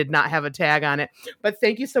absolutely did not have a tag on it. But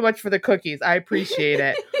thank you so much for the cookies. I appreciate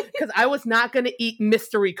it. Because I was not going to eat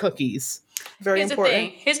mystery cookies. Very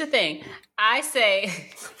important. Here's the thing. I say,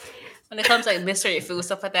 when it comes to like mystery food,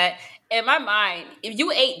 stuff like that, in my mind, if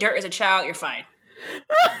you ate dirt as a child, you're fine.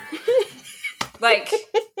 Like,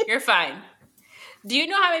 you're fine. Do you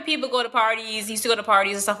know how many people go to parties, used to go to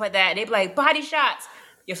parties and stuff like that, and they'd be like, body shots?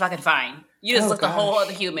 You're fucking fine. You just look a whole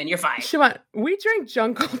other human. You're fine. Siobhan, we drink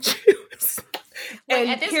jungle juice. And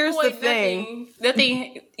at this here's point, the thing.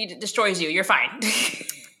 Nothing destroys you. You're fine.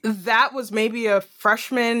 That was maybe a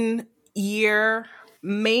freshman year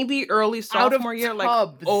maybe early Out of sophomore year,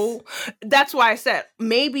 tubs. that's why I said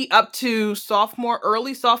maybe up to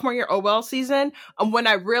early sophomore year OL season, when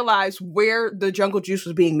I realized where the jungle juice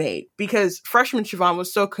was being made, because freshman Siobhan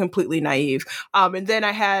was so completely naive. And then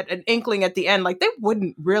I had an inkling at the end, like, they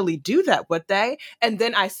wouldn't really do that, would they? And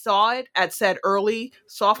then I saw it at said early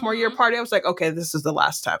sophomore year party. I was like, okay, this is the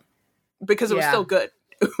last time, because it was still good.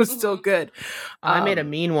 It was still good. I made a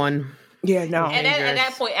mean one. Yeah, no. And at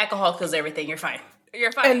that point, alcohol kills everything. You're fine.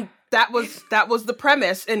 You're fine. And that was the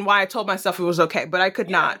premise and why I told myself it was okay, but I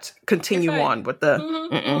could not continue on with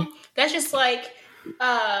the. That's just like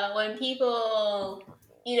when people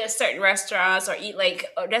eat at certain restaurants or eat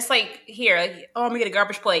that's like here. Like, oh, I'm gonna get a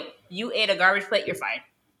garbage plate. You ate a garbage plate. You're fine.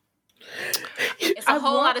 It's a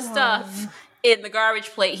whole lot of stuff in the garbage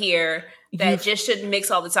plate here that just shouldn't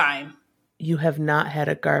mix all the time. You have not had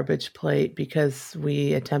a garbage plate, because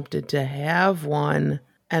we attempted to have one.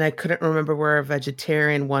 And I couldn't remember where a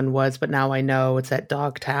vegetarian one was, but now I know it's at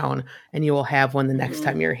Dogtown, and you will have one the next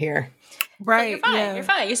time you're here. Right. You're fine. Yeah. You're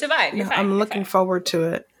fine. You survived. You're fine. I'm looking forward to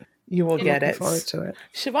it. You will get it. Forward to it.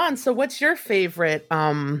 Siobhan, so what's your favorite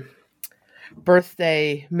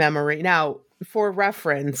birthday memory? Now, for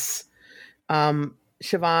reference,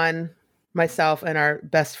 Siobhan, myself, and our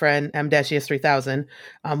best friend M-ES3000,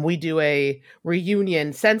 we do a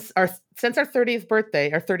reunion since our 30th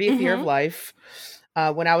birthday, our 30th year of life.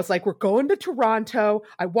 When I was like, we're going to Toronto,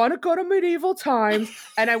 I want to go to medieval times,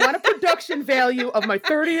 and I want a production value of my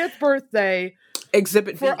 30th birthday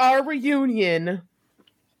exhibit for our reunion.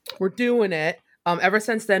 We're doing it. Ever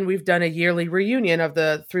since then, we've done a yearly reunion of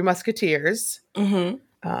the Three Musketeers.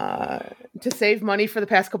 To save money for the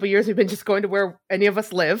past couple of years, we've been just going to where any of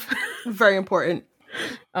us live. Very important.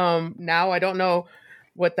 Now I don't know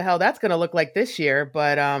what the hell that's going to look like this year.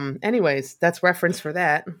 But anyways, that's reference for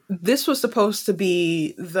that. This was supposed to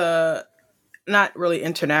be not really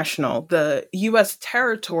international, the U.S.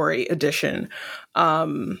 territory edition.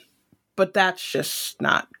 But that's just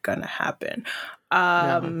not going to happen.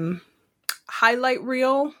 No. Highlight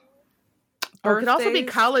reel. Or it could also be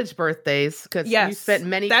college birthdays, because you spent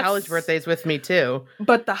many college birthdays with me too.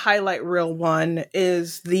 But the highlight reel one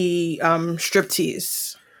is the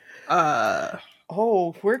striptease.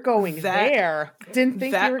 Oh, we're going there. Didn't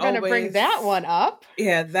think you were going to bring that one up.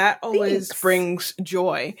 Yeah, that always brings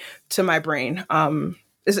joy to my brain.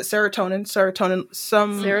 Is it serotonin?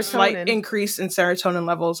 Serotonin. Slight increase in serotonin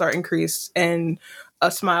levels are increased, and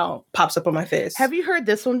a smile pops up on my face. Have you heard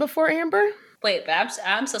this one before, Amber? Wait, but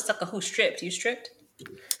I'm so stuck on who stripped. You stripped?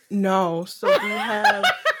 No. So we have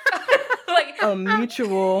a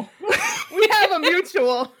mutual. We have a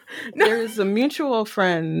mutual. There's a mutual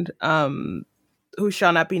friend who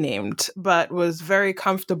shall not be named, but was very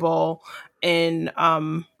comfortable in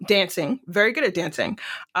dancing. Very good at dancing.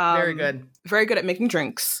 Very good. Very good at making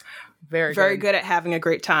drinks. Very good at having a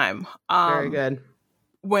great time. Very good.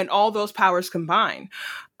 When all those powers combine,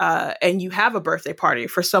 and you have a birthday party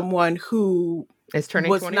for someone who is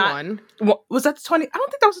turning 21. Was that the 20? I don't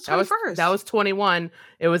think that was the 21st. That was 21.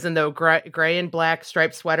 It was in the gray and black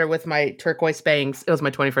striped sweater with my turquoise bangs. It was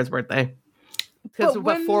my 21st birthday. Because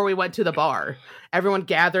before we went to the bar, everyone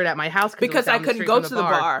gathered at my house because I couldn't go to the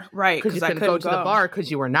bar. Right. Because you couldn't go to the bar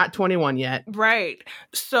because you were not 21 yet. Right.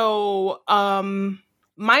 So,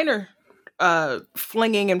 minor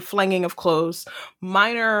flinging and flanging of clothes,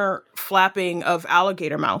 minor flapping of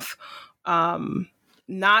alligator mouth,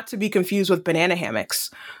 not to be confused with banana hammocks.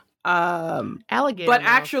 Alligator but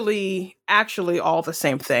mouth. actually all the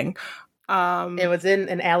same thing. It was in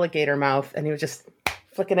an alligator mouth, and he was just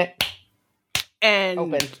flicking it and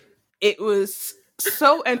open. It was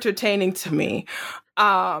so entertaining to me.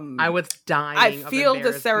 I was dying. I feel the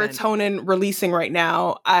serotonin releasing right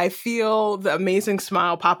now. I feel the amazing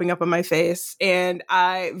smile popping up on my face. And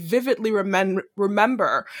I vividly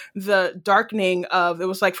remember the darkening of, it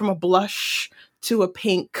was like from a blush to a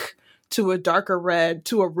pink to a darker red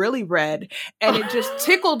to a really red. And it just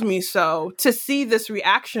tickled me so to see this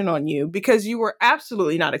reaction on you, because you were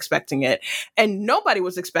absolutely not expecting it. And nobody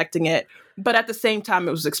was expecting it. But at the same time,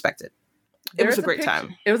 it was expected. It was a great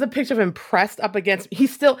time. It was a picture of him pressed up against. He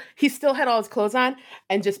still had all his clothes on,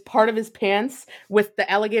 and just part of his pants with the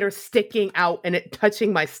alligator sticking out and it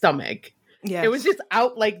touching my stomach. Yeah, it was just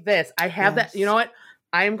out like this. I have that. You know what?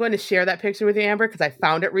 I am going to share that picture with you, Amber, because I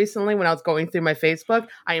found it recently when I was going through my Facebook.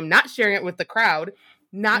 I am not sharing it with the crowd.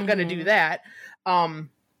 Not going to do that.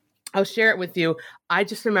 I'll share it with you. I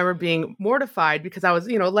just remember being mortified because I was,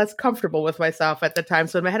 less comfortable with myself at the time.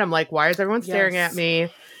 So in my head, I'm like, why is everyone staring at me?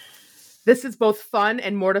 This is both fun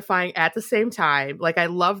and mortifying at the same time. Like, I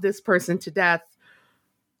love this person to death.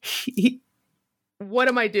 What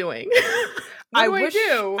am I doing? What do wish I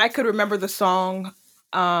do? I could remember the song.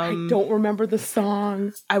 I don't remember the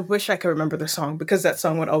song. I wish I could remember the song because that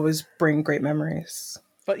song would always bring great memories.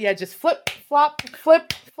 But yeah, just flip, flop,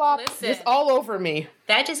 Listen. just all over me.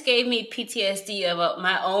 That just gave me PTSD of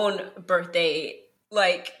my own birthday,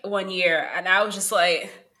 like, one year. And I was just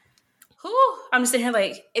like, whew. I'm just sitting here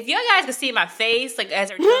like, if you guys could see my face, like, as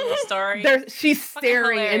they're telling the story. She's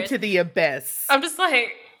staring into the abyss. I'm just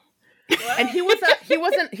like, what? And he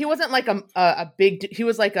wasn't like a big, he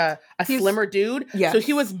was like a slimmer dude. Yes. So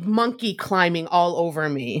he was monkey climbing all over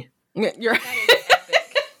me. You're That is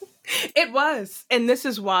epic. It was. And this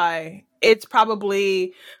is why it's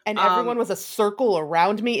probably. And everyone was a circle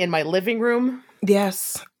around me in my living room.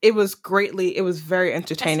 Yes. It was very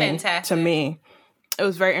entertaining fantastic. to me. It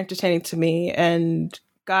was very entertaining to me. And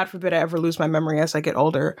God forbid I ever lose my memory as I get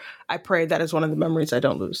older. I pray that is one of the memories I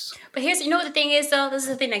don't lose. But you know what the thing is, though? This is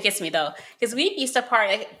the thing that gets me, though. Because we used to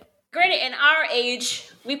party. Like, granted, in our age,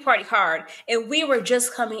 we party hard. And we were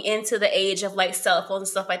just coming into the age of, like, cell phones and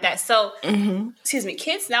stuff like that. So, excuse me,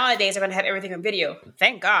 kids nowadays are going to have everything on video.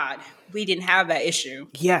 Thank God we didn't have that issue.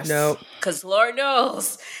 Yes. No. Because Lord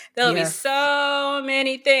knows there'll be Yes. so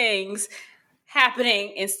many things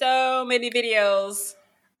happening in so many videos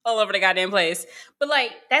all over the goddamn place. But,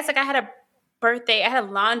 like, that's like I had a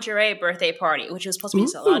lingerie birthday party, which was supposed to be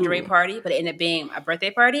just a lingerie party, but it ended up being a birthday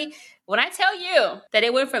party. When I tell you that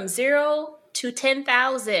it went from 0 to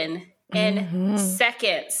 10,000 in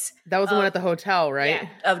seconds. That was the one at the hotel, right?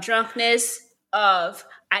 Yeah, of drunkenness, I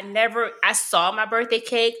saw my birthday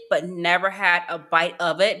cake, but never had a bite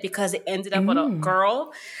of it because it ended up with a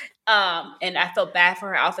girl. And I felt bad for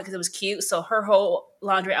her outfit because it was cute. So her whole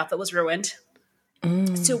laundry outfit was ruined.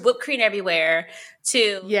 To whipped cream everywhere.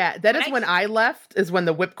 Yeah, that is when I left, is when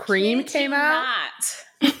the whipped cream came out.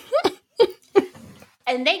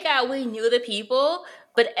 And thank God we knew the people,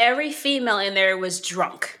 but every female in there was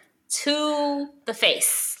drunk to the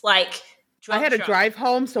face. Like, drunk, I had to drive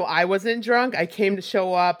home, so I wasn't drunk. I came to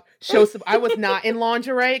show up, I was not in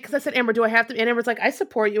lingerie, because I said, Amber, do I have to? And Amber's like, I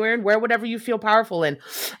support you, Erin. Wear whatever you feel powerful in.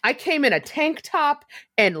 I came in a tank top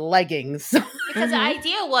and leggings. Because the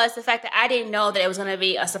idea was the fact that I didn't know that it was going to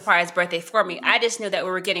be a surprise birthday for me. I just knew that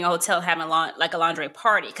we were getting a hotel having a lingerie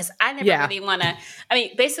party, because I never really want to. I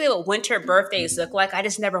mean, basically what winter birthdays look like, I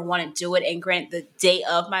just never want to do it. And granted, the day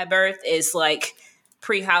of my birth is like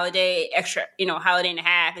pre-holiday, extra, holiday and a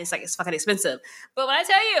half. It's like, it's fucking expensive. But when I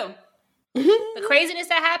tell you, the craziness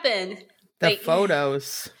that happened. The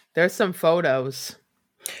photos. There's some photos.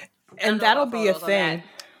 And that'll be a thing.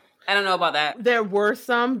 I don't know about that. There were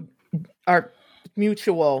some. Our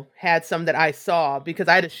mutual had some that I saw, because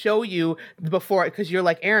I had to show you before, because you're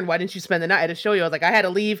like, Erin, why didn't you spend the night? I had to show you. I was like, I had to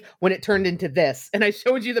leave when it turned into this. And I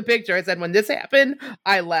showed you the picture. I said, when this happened,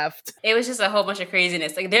 I left. It was just a whole bunch of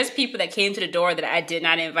craziness. Like, there's people that came to the door that I did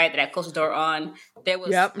not invite, that I closed the door on. There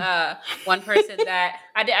was one person that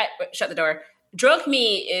I shut the door. Drunk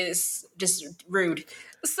me is just rude.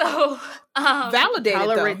 So validated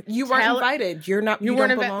though. You weren't invited. You weren't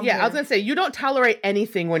invited. Yeah, I was gonna say, you don't tolerate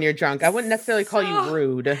anything when you're drunk. I wouldn't necessarily call you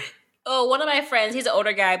rude. Oh, one of my friends, he's an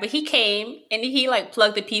older guy, but he came and he like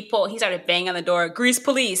plugged the people. He started banging on the door. Grease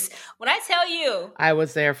police. When I tell you, I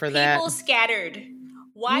was there for that. People scattered.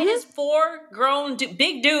 Why does 4 grown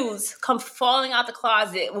big dudes come falling out the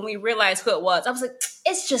closet when we realized who it was? I was like,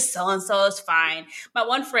 it's just so-and-so, it's fine. My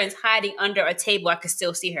one friend's hiding under a table. I could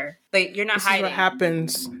still see her. Like, you're not this hiding. This is what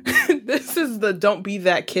happens. This is the don't be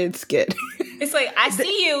that kid skit. It's like, I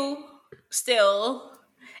see you still.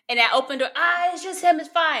 And that open door, it's just him, it's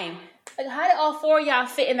fine. Like, how did all 4 of y'all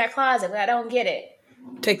fit in that closet? Like, I don't get it.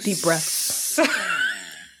 Take deep breaths.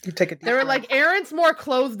 You take a deep They were breath. like, Erin's more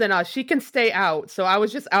clothes than us. She can stay out. So I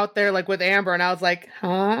was just out there like with Amber, and I was like,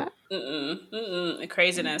 huh?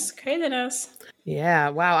 Craziness. Yeah,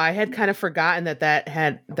 wow. I had kind of forgotten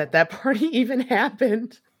that party even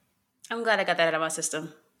happened. I'm glad I got that out of my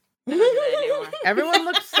system. Everyone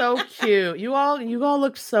looked so cute. You all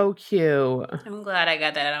looked so cute. I'm glad I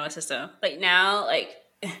got that out of my system. Like, now, like,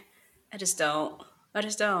 I just don't.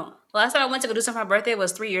 Last time I went to go do something for my birthday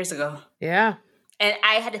was 3 years ago. Yeah. And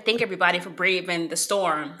I had to thank everybody for braving the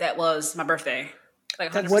storm that was my birthday.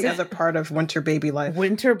 Like, 100%. That's the other part of winter baby life.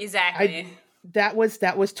 Exactly. That was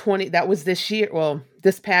this year. Well,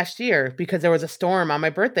 this past year, because there was a storm on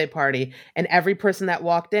my birthday party, and every person that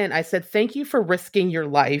walked in, I said, thank you for risking your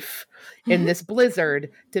life in this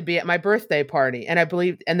blizzard to be at my birthday party. And I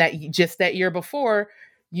believe, and that just that year before,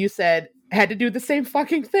 you said, had to do the same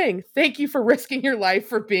fucking thing. Thank you for risking your life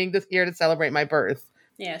for being this here to celebrate my birth.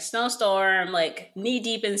 Yeah, snowstorm, like knee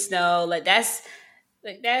deep in snow, that's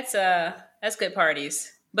good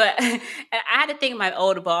parties. But and I had to thank my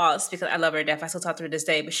old boss because I love her to death. I still talk to her to this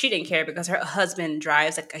day, but she didn't care because her husband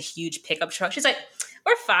drives like a huge pickup truck. She's like,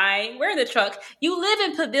 we're fine. We're in the truck. You live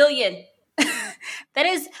in Pavilion. That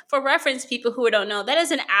is, for reference, people who don't know, that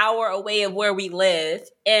is an hour away of where we live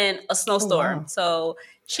in a snowstorm. wow. So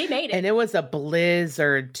she made it. And it was a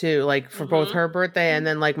blizzard too, like for both her birthday and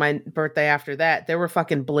then like my birthday after that. There were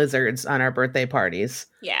fucking blizzards on our birthday parties.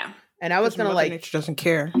 Yeah. And I was gonna Mother like, Nature doesn't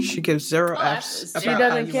care. She gives zero F's. absolutely. About She how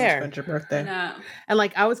doesn't you care. spend your birthday. No. and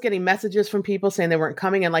like I was getting messages from people saying they weren't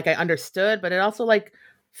coming, and like I understood, but it also like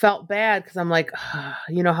felt bad because I'm like,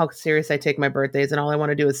 you know how serious I take my birthdays, and all I want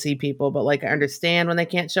to do is see people. But like I understand when they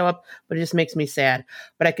can't show up, but it just makes me sad.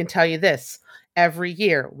 But I can tell you this: every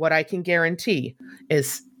year, what I can guarantee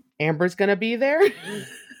is Amber's gonna be there,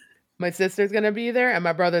 my sister's gonna be there, and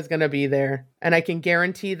my brother's gonna be there, and I can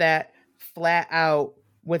guarantee that flat out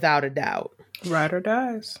without a doubt. Ride or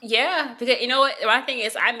dies. Yeah, because you know what? My thing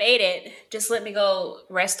is, I made it. Just let me go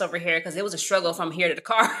rest over here because it was a struggle from here to the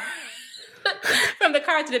car. From the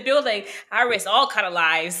car to the building, I risked all kind of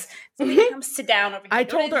lives. So come sit down over here. I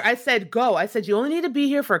told her, I said, go. I said, you only need to be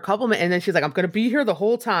here for a couple minutes. And then she's like, I'm going to be here the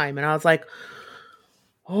whole time. And I was like,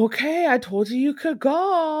 okay, I told you could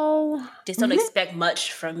go. Just don't expect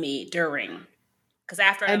much from me during. Because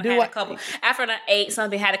after And after I ate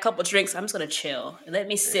something, had a couple drinks, I'm just gonna chill and let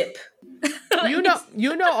me sip. You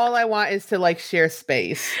know, all I want is to like share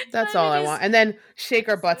space. That's all I want. And then shake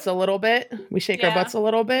our butts a little bit. We shake our butts a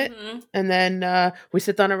little bit. And then we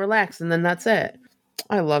sit down and relax. And then that's it.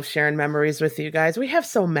 I love sharing memories with you guys. We have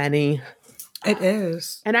so many. It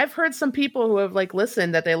is. And I've heard some people who have like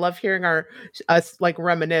listened that they love hearing us like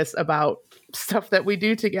reminisce about stuff that we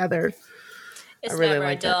do together. It's really never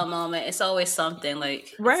like a dull moment. It's always something.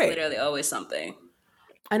 Like Right. it's literally always something.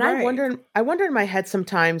 And Right. I wonder in my head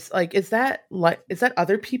sometimes, like, is that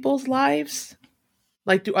other people's lives?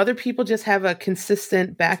 Like, do other people just have a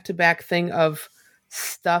consistent back-to-back thing of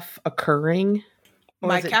stuff occurring? Or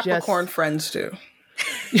My is it Capricorn friends do.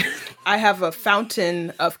 I have a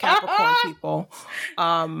fountain of Capricorn people.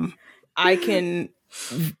 I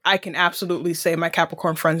can absolutely say my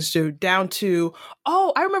Capricorn friends do, down to,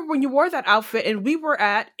 oh, I remember when you wore that outfit and we were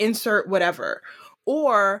at insert whatever.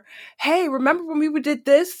 Or, hey, remember when we did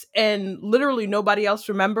this? And literally nobody else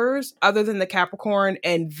remembers other than the Capricorn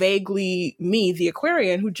and vaguely me, the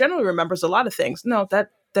Aquarian, who generally remembers a lot of things. No,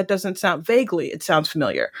 that doesn't sound vaguely. It sounds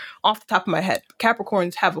familiar. Off the top of my head,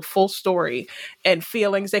 Capricorns have a full story and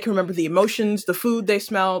feelings. They can remember the emotions, the food they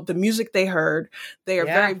smelled, the music they heard. They are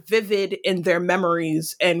very vivid in their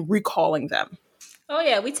memories and recalling them. Oh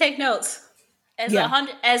yeah, we take notes.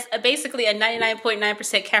 As basically a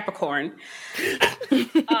 99.9% Capricorn.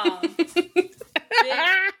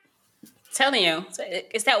 Telling you,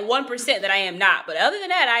 it's that 1% that I am not. But other than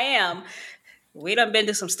that, I am. We done been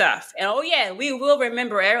through some stuff. And oh yeah, we will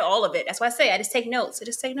remember all of it. That's why I say I just take notes.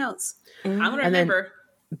 I'm going to remember.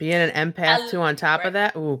 Being an empath too on top of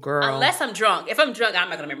that? Ooh, girl. Unless I'm drunk. If I'm drunk, I'm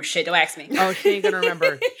not going to remember shit. Don't ask me. Oh, she ain't going to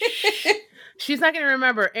remember. She's not going to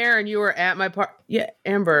remember. Aaron, you were at my part. Yeah,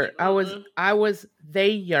 Amber, I was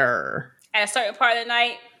there. At a certain part of the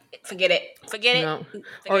night, forget it. No.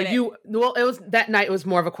 It was that night. It was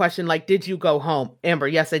more of a question like, did you go home? Amber,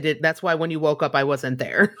 yes, I did. That's why when you woke up, I wasn't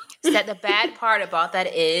there. So that the bad part about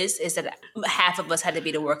that is that half of us had to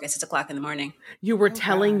be to work at 6 o'clock in the morning. You were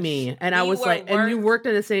telling me, and I was like, and you worked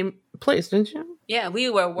in the same place, didn't you? Yeah, we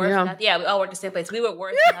were worth. Yeah, we all worked in the same place. We were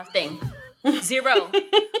worth nothing. Zero.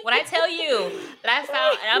 When I tell you that I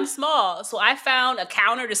found, and I'm small, so I found a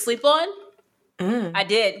counter to sleep on. I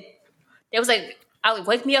did. It was like,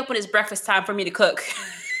 wake me up when it's breakfast time for me to cook.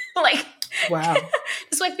 Like, wow.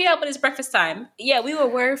 Just wake me up when it's breakfast time. Yeah, we were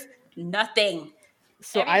worth nothing.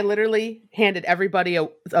 So I literally handed everybody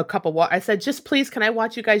a cup of water. I said, just please, can I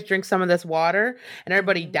watch you guys drink some of this water? And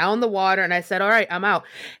everybody downed the water. And I said, all right, I'm out.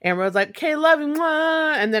 And Rose was like, okay, love you.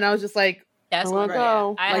 Mwah. And then I was just like, that's I want to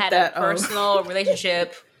go. I like had that, a personal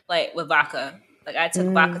relationship like with vodka. Like I took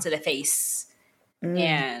vodka to the face.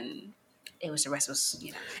 And it was, the rest was,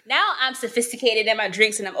 Now I'm sophisticated in my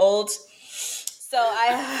drinks and I'm old. So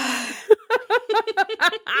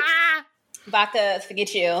vodka,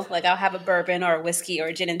 forget you. Like I'll have a bourbon or a whiskey or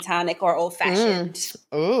a gin and tonic or old fashioned.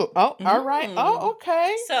 All right. Oh,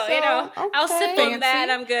 okay. So I'll sip on that.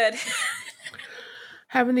 I'm good.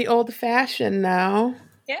 Having the old fashioned now.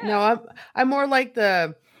 Yeah. No, I'm more like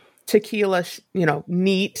the tequila,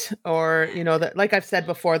 neat, or like I've said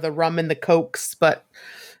before, the rum and the cokes. But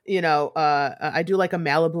I do like a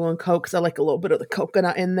Malibu and Coke because I like a little bit of the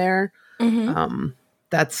coconut in there.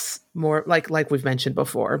 That's more like we've mentioned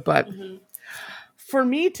before. But for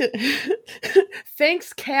me to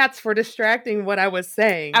thanks cats for distracting what I was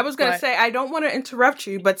saying. I was going to say, I don't want to interrupt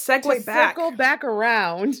you, but segue back. Circle back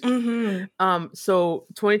around. Mm-hmm. So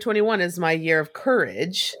 2021 is my year of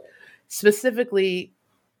courage, specifically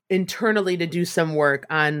internally to do some work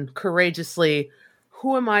on courageously,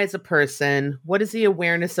 who am I as a person? What is the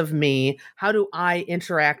awareness of me? How do I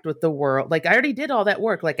interact with the world? Like, I already did all that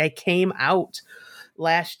work. Like, I came out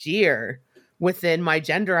last year within my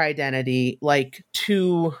gender identity, like,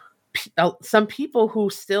 to some people who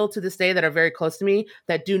still to this day that are very close to me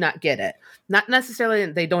that do not get it. Not necessarily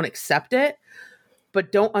they don't accept it,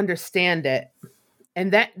 but don't understand it.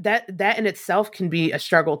 And that in itself can be a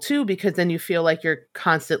struggle too, because then you feel like you're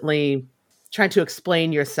constantly trying to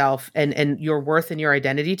explain yourself and your worth and your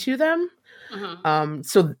identity to them. Mm-hmm.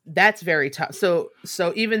 So that's very tough. So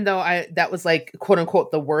even though that was like, quote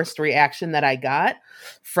unquote, the worst reaction that I got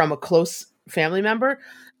from a close family member,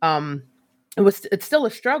 it's still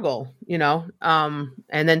a struggle, you know?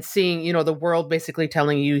 And then seeing, you know, the world basically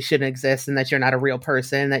telling you shouldn't exist and that you're not a real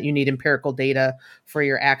person, that you need empirical data for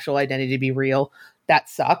your actual identity to be real. That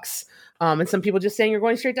sucks. And some people just saying you're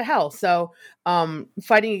going straight to hell. So,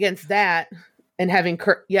 fighting against that and having,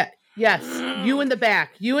 yes, you in the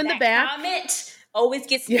back, comment always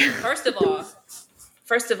gets me. First of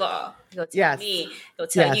all, he'll tell me, he'll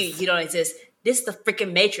tell you don't exist. This is the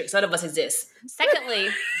freaking Matrix. None of us exist. Secondly,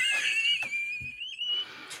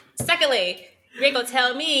 you're going to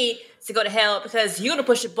tell me to go to hell because you're going to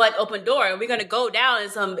push a button, open door, and we're going to go down in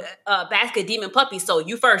some basket demon puppy. So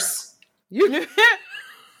you first. You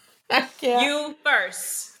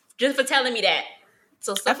first. Just for telling me that.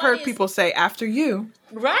 So I've heard people say after you.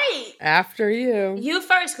 Right. After you. You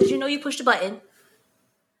first, because you know you pushed the button.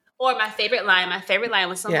 Or my favorite line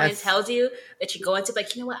when someone tells you that you go into,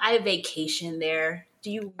 like, you know what, I have vacation there.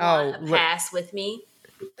 Do you want a pass with me?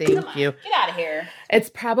 Thank you. Get out of here.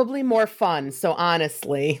 It's probably more fun. So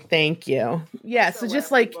honestly, thank you. Yeah. So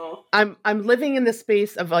just like people. I'm living in the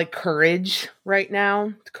space of like courage right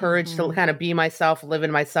now. Courage to kind of be myself, live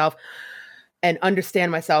in myself, and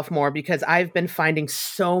understand myself more, because I've been finding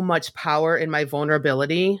so much power in my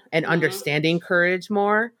vulnerability and understanding courage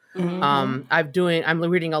more. I'm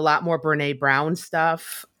reading a lot more Brene Brown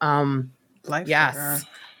stuff.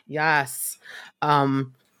 Yes.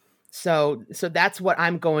 So that's what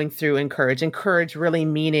I'm going through in courage, and courage really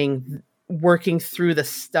meaning working through the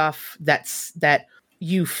stuff that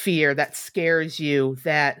you fear, that scares you,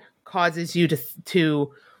 that causes you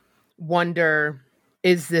to wonder,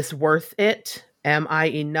 is this worth it? Am I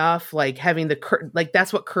enough? Like having like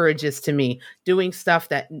that's what courage is to me. Doing stuff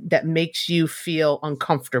that makes you feel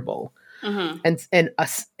uncomfortable, and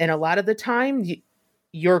a lot of the time,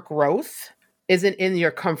 your growth isn't in your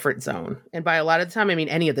comfort zone. And by a lot of the time, I mean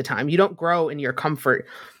any of the time. You don't grow in your comfort.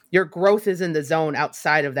 Your growth is in the zone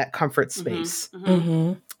outside of that comfort space.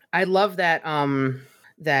 I love that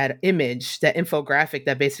that image, that infographic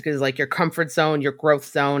that basically is like your comfort zone, your growth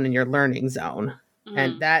zone, and your learning zone.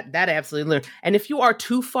 And that absolutely. And if you are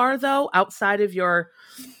too far though, outside of your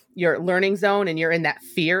learning zone and you're in that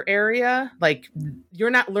fear area, like you're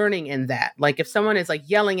not learning in that. Like if someone is like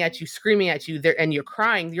yelling at you, screaming at you there, and you're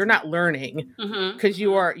crying, you're not learning because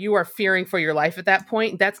you are fearing for your life at that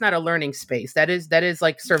point. That's not a learning space. That is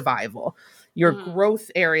like survival. Your growth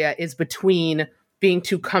area is between being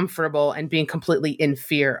too comfortable and being completely in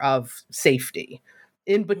fear of safety.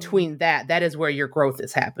 In between that is where your growth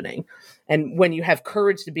is happening. And when you have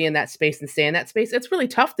courage to be in that space and stay in that space, it's really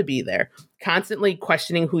tough to be there, constantly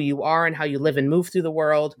questioning who you are and how you live and move through the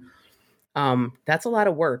world. That's a lot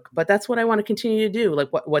of work, but that's what I want to continue to do. Like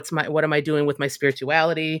what am I doing with my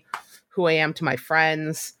spirituality, who I am to my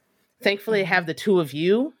friends. Thankfully, I have the two of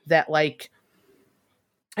you that like,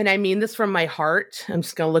 and I mean this from my heart. I'm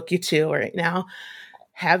just going to look you two right now.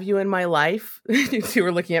 Have you in my life? You two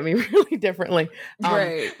were looking at me really differently.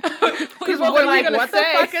 Right. Because we're like, what the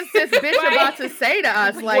fuck is this bitch about to say to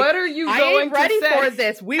us? Like, what are you going to say? I ain't ready for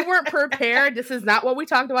this. We weren't prepared. This is not what we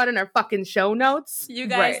talked about in our fucking show notes. You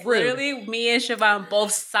guys, literally, me and Siobhan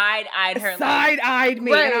both side-eyed her. Side-eyed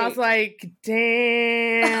me. Right. And I was like,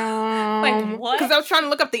 damn. Like, what? Because I was trying to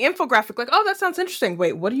look up the infographic. Like, oh, that sounds interesting.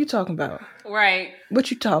 Wait, what are you talking about? Right.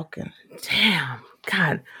 What you talking? Damn.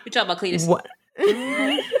 God. We talking about Cletus. What?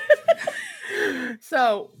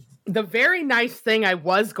 So the very nice thing I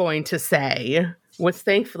was going to say was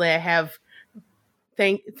thankfully I have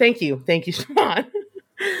thank you Siobhan.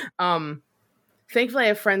 Thankfully I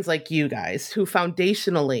have friends like you guys who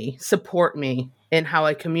foundationally support me in how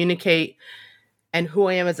I communicate and who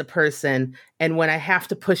I am as a person, and when I have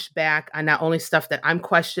to push back on not only stuff that I'm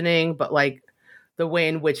questioning but like the way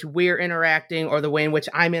in which we're interacting or the way in which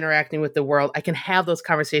I'm interacting with the world. I can have those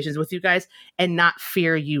conversations with you guys and not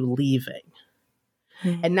fear you leaving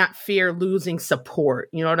and not fear losing support.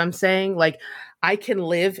 You know what I'm saying? Like, I can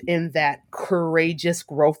live in that courageous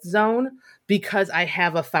growth zone because I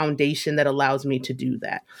have a foundation that allows me to do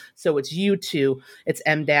that. So it's you two, it's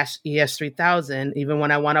M-ES3000, even when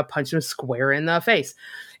I want to punch them square in the face.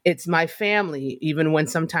 It's my family, even when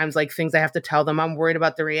sometimes like things I have to tell them, I'm worried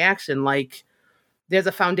about the reaction. Like, there's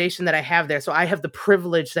a foundation that I have there. So I have the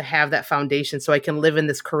privilege to have that foundation so I can live in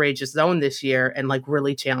this courageous zone this year and like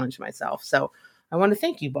really challenge myself. So I want to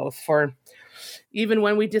thank you both for, even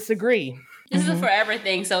when we disagree. This is a forever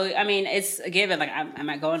thing. So, I mean, it's a given. Like, I'm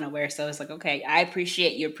not going nowhere. So it's like, okay, I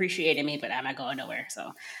appreciate you appreciating me, but I'm not going nowhere.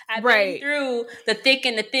 So I've been through the thick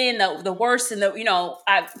and the thin, the worst and the,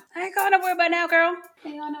 I ain't going nowhere by now, girl.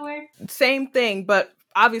 Ain't going nowhere. Same thing, but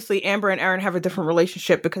obviously Amber and Aaron have a different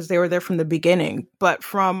relationship because they were there from the beginning. But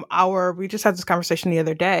we just had this conversation the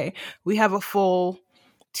other day. We have a full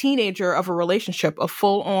teenager of a relationship, a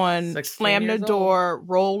full-on slam the door,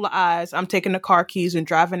 roll the eyes, I'm taking the car keys and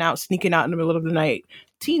driving out, sneaking out in the middle of the night,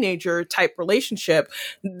 teenager type relationship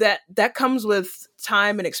that comes with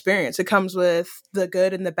time and experience. It comes with the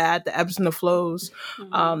good and the bad, the ebbs and the flows.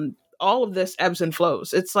 All of this ebbs and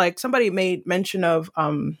flows. It's like somebody made mention of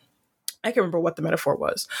I can't remember what the metaphor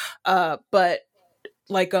was, but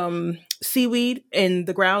like seaweed in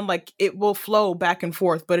the ground, like it will flow back and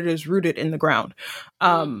forth, but it is rooted in the ground.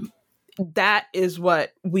 That is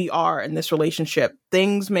what we are in this relationship.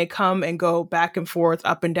 Things may come and go back and forth,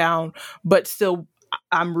 up and down, but still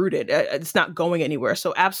I'm rooted. It's not going anywhere.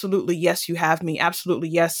 So absolutely, yes, you have me. Absolutely,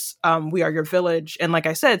 yes, we are your village. And like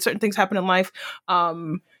I said, certain things happen in life.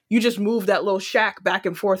 You just move that little shack back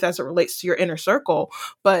and forth as it relates to your inner circle.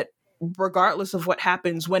 But regardless of what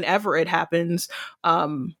happens, whenever it happens,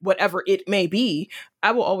 whatever it may be,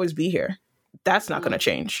 I will always be here. That's not going to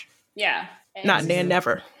change. Yeah. Not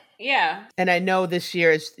never. Yeah. And I know this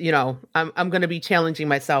year is, I'm going to be challenging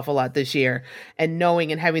myself a lot this year, and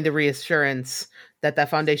knowing and having the reassurance that that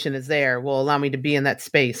foundation is there will allow me to be in that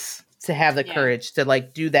space, to have the courage to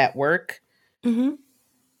like do that work. Yeah,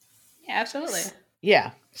 absolutely.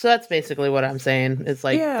 Yeah. So that's basically what I'm saying. It's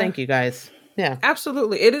like, thank you guys. Yeah,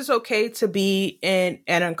 absolutely. It is okay to be in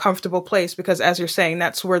an uncomfortable place because, as you're saying,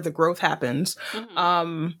 that's where the growth happens.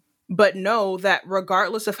 But know that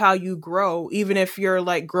regardless of how you grow, even if you're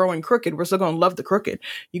like growing crooked, we're still going to love the crooked.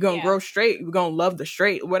 You're going to grow straight. We're going to love the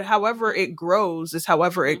straight. However it grows is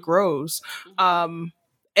however it grows. And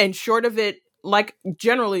short of it, like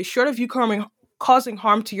generally, short of you causing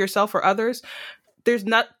harm to yourself or others, there's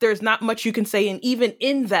not much you can say. And even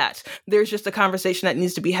in that, there's just a conversation that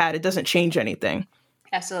needs to be had. It doesn't change anything.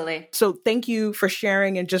 Absolutely. So thank you for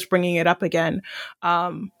sharing and just bringing it up again. We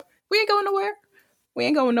ain't going nowhere. We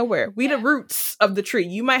ain't going nowhere. We the roots of the tree.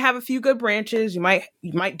 You might have a few good branches. You might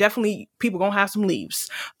definitely, people gonna have some leaves.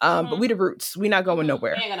 But we the roots. We not going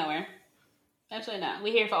nowhere. We ain't going nowhere. Absolutely not.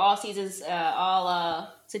 We here for all seasons, all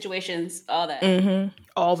situations, all that.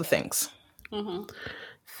 All the things.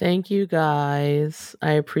 Thank you guys.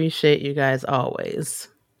 I appreciate you guys always.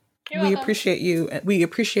 We appreciate you. We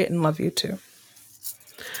appreciate and love you too.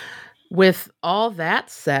 With all that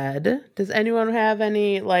said, does anyone have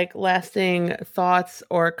any like lasting thoughts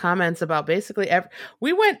or comments about basically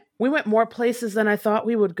we went more places than I thought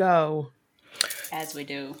we would go. As we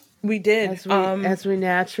do. We did. As we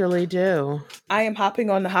naturally do. I am hopping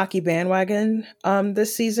on the hockey bandwagon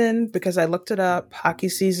this season because I looked it up. Hockey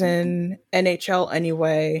season, NHL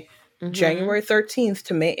anyway, January 13th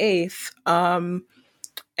to May 8th.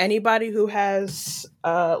 Anybody who has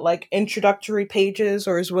like introductory pages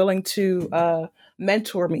or is willing to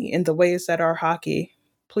mentor me in the ways that are hockey,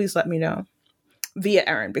 please let me know via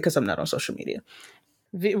Aaron, because I'm not on social media.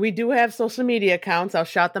 We do have social media accounts. I'll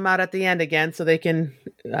shout them out at the end again so they can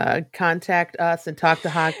contact us and talk to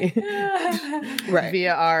hockey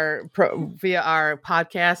via our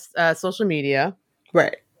podcast social media.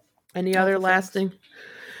 Right. Any other lasting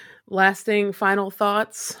final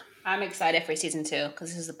thoughts? I'm excited for season 2 because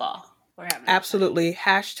this is the ball. We're having absolutely.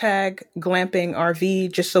 Hashtag glamping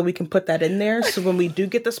RV, just so we can put that in there. So when we do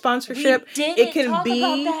get the sponsorship, it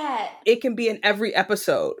can be in every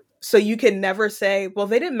episode. So you can never say, well,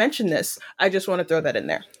 they didn't mention this. I just want to throw that in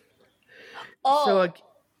there. Oh,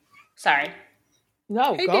 sorry.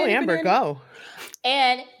 No, hey, go Danny, Amber, go.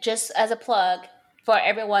 And just as a plug for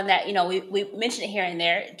everyone that, we mentioned it here and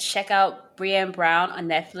there, check out Brené Brown on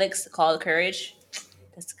Netflix called Courage.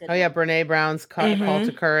 That's good. Oh, yeah, Brené Brown's Call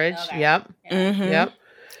to Courage. Okay. Yep. Yep.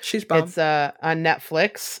 She's bomb. It's on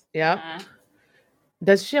Netflix. Yep.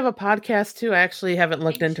 Does she have a podcast too? I actually haven't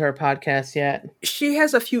looked into her podcast yet. She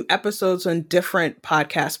has a few episodes on different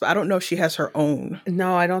podcasts, but I don't know if she has her own.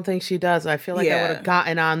 No, I don't think she does. I feel like I would have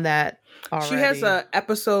gotten on that already. She has an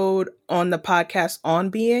episode on the podcast On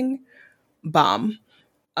Being Bomb.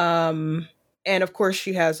 And of course,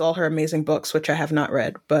 she has all her amazing books, which I have not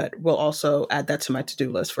read, but we'll also add that to my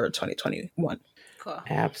to-do list for 2021. Cool.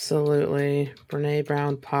 Absolutely. Brene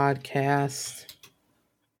Brown podcast.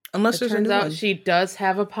 Unless there's a new one. She does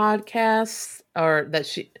have a podcast, or that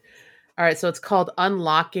she. All right, so it's called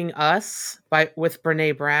Unlocking Us with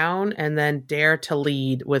Brene Brown, and then Dare to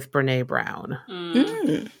Lead with Brene Brown.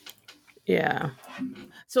 Yeah.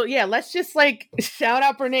 So yeah, let's just like shout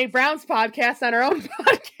out Brene Brown's podcast on our own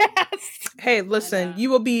podcast. Hey, listen, you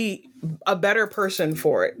will be a better person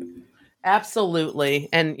for it. Absolutely,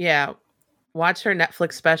 and yeah. Watch her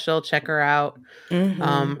Netflix special. Check her out.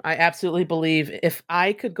 I absolutely believe if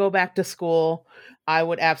I could go back to school, I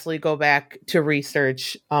would absolutely go back to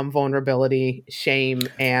research vulnerability, shame,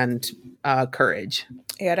 and courage.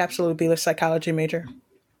 Yeah, I'd absolutely be a psychology major.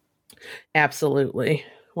 Absolutely.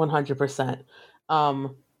 100%.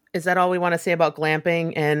 Is that all we want to say about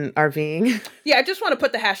glamping and RVing? Yeah, I just want to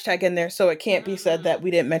put the hashtag in there so it can't be said that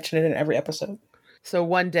we didn't mention it in every episode. So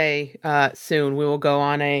one day soon we will go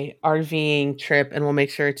on a RVing trip, and we'll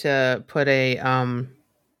make sure to put a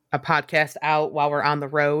podcast out while we're on the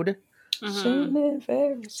road.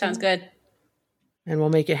 Sounds good. And we'll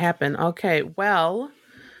make it happen. Okay, well,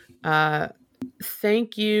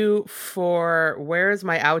 thank you for... Where's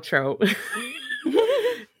my outro?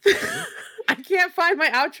 I can't find my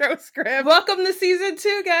outro script. Welcome to season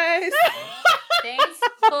 2, guys. Thanks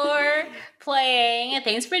for playing, and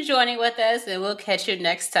thanks for joining with us, and we'll catch you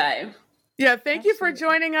next time. Yeah, thank you for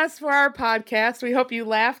joining us for our podcast. We hope you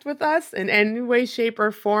laughed with us in any way, shape,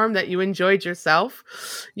 or form, that you enjoyed yourself.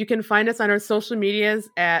 You can find us on our social medias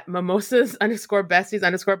at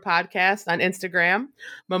mimosas_besties_podcast on Instagram,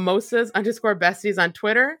 mimosas_besties on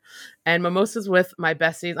Twitter, and mimosas with my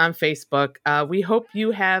besties on Facebook. We hope you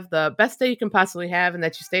have the best day you can possibly have and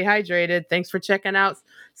that you stay hydrated. Thanks for checking out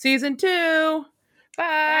season 2. Bye.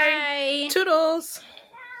 Bye. Toodles.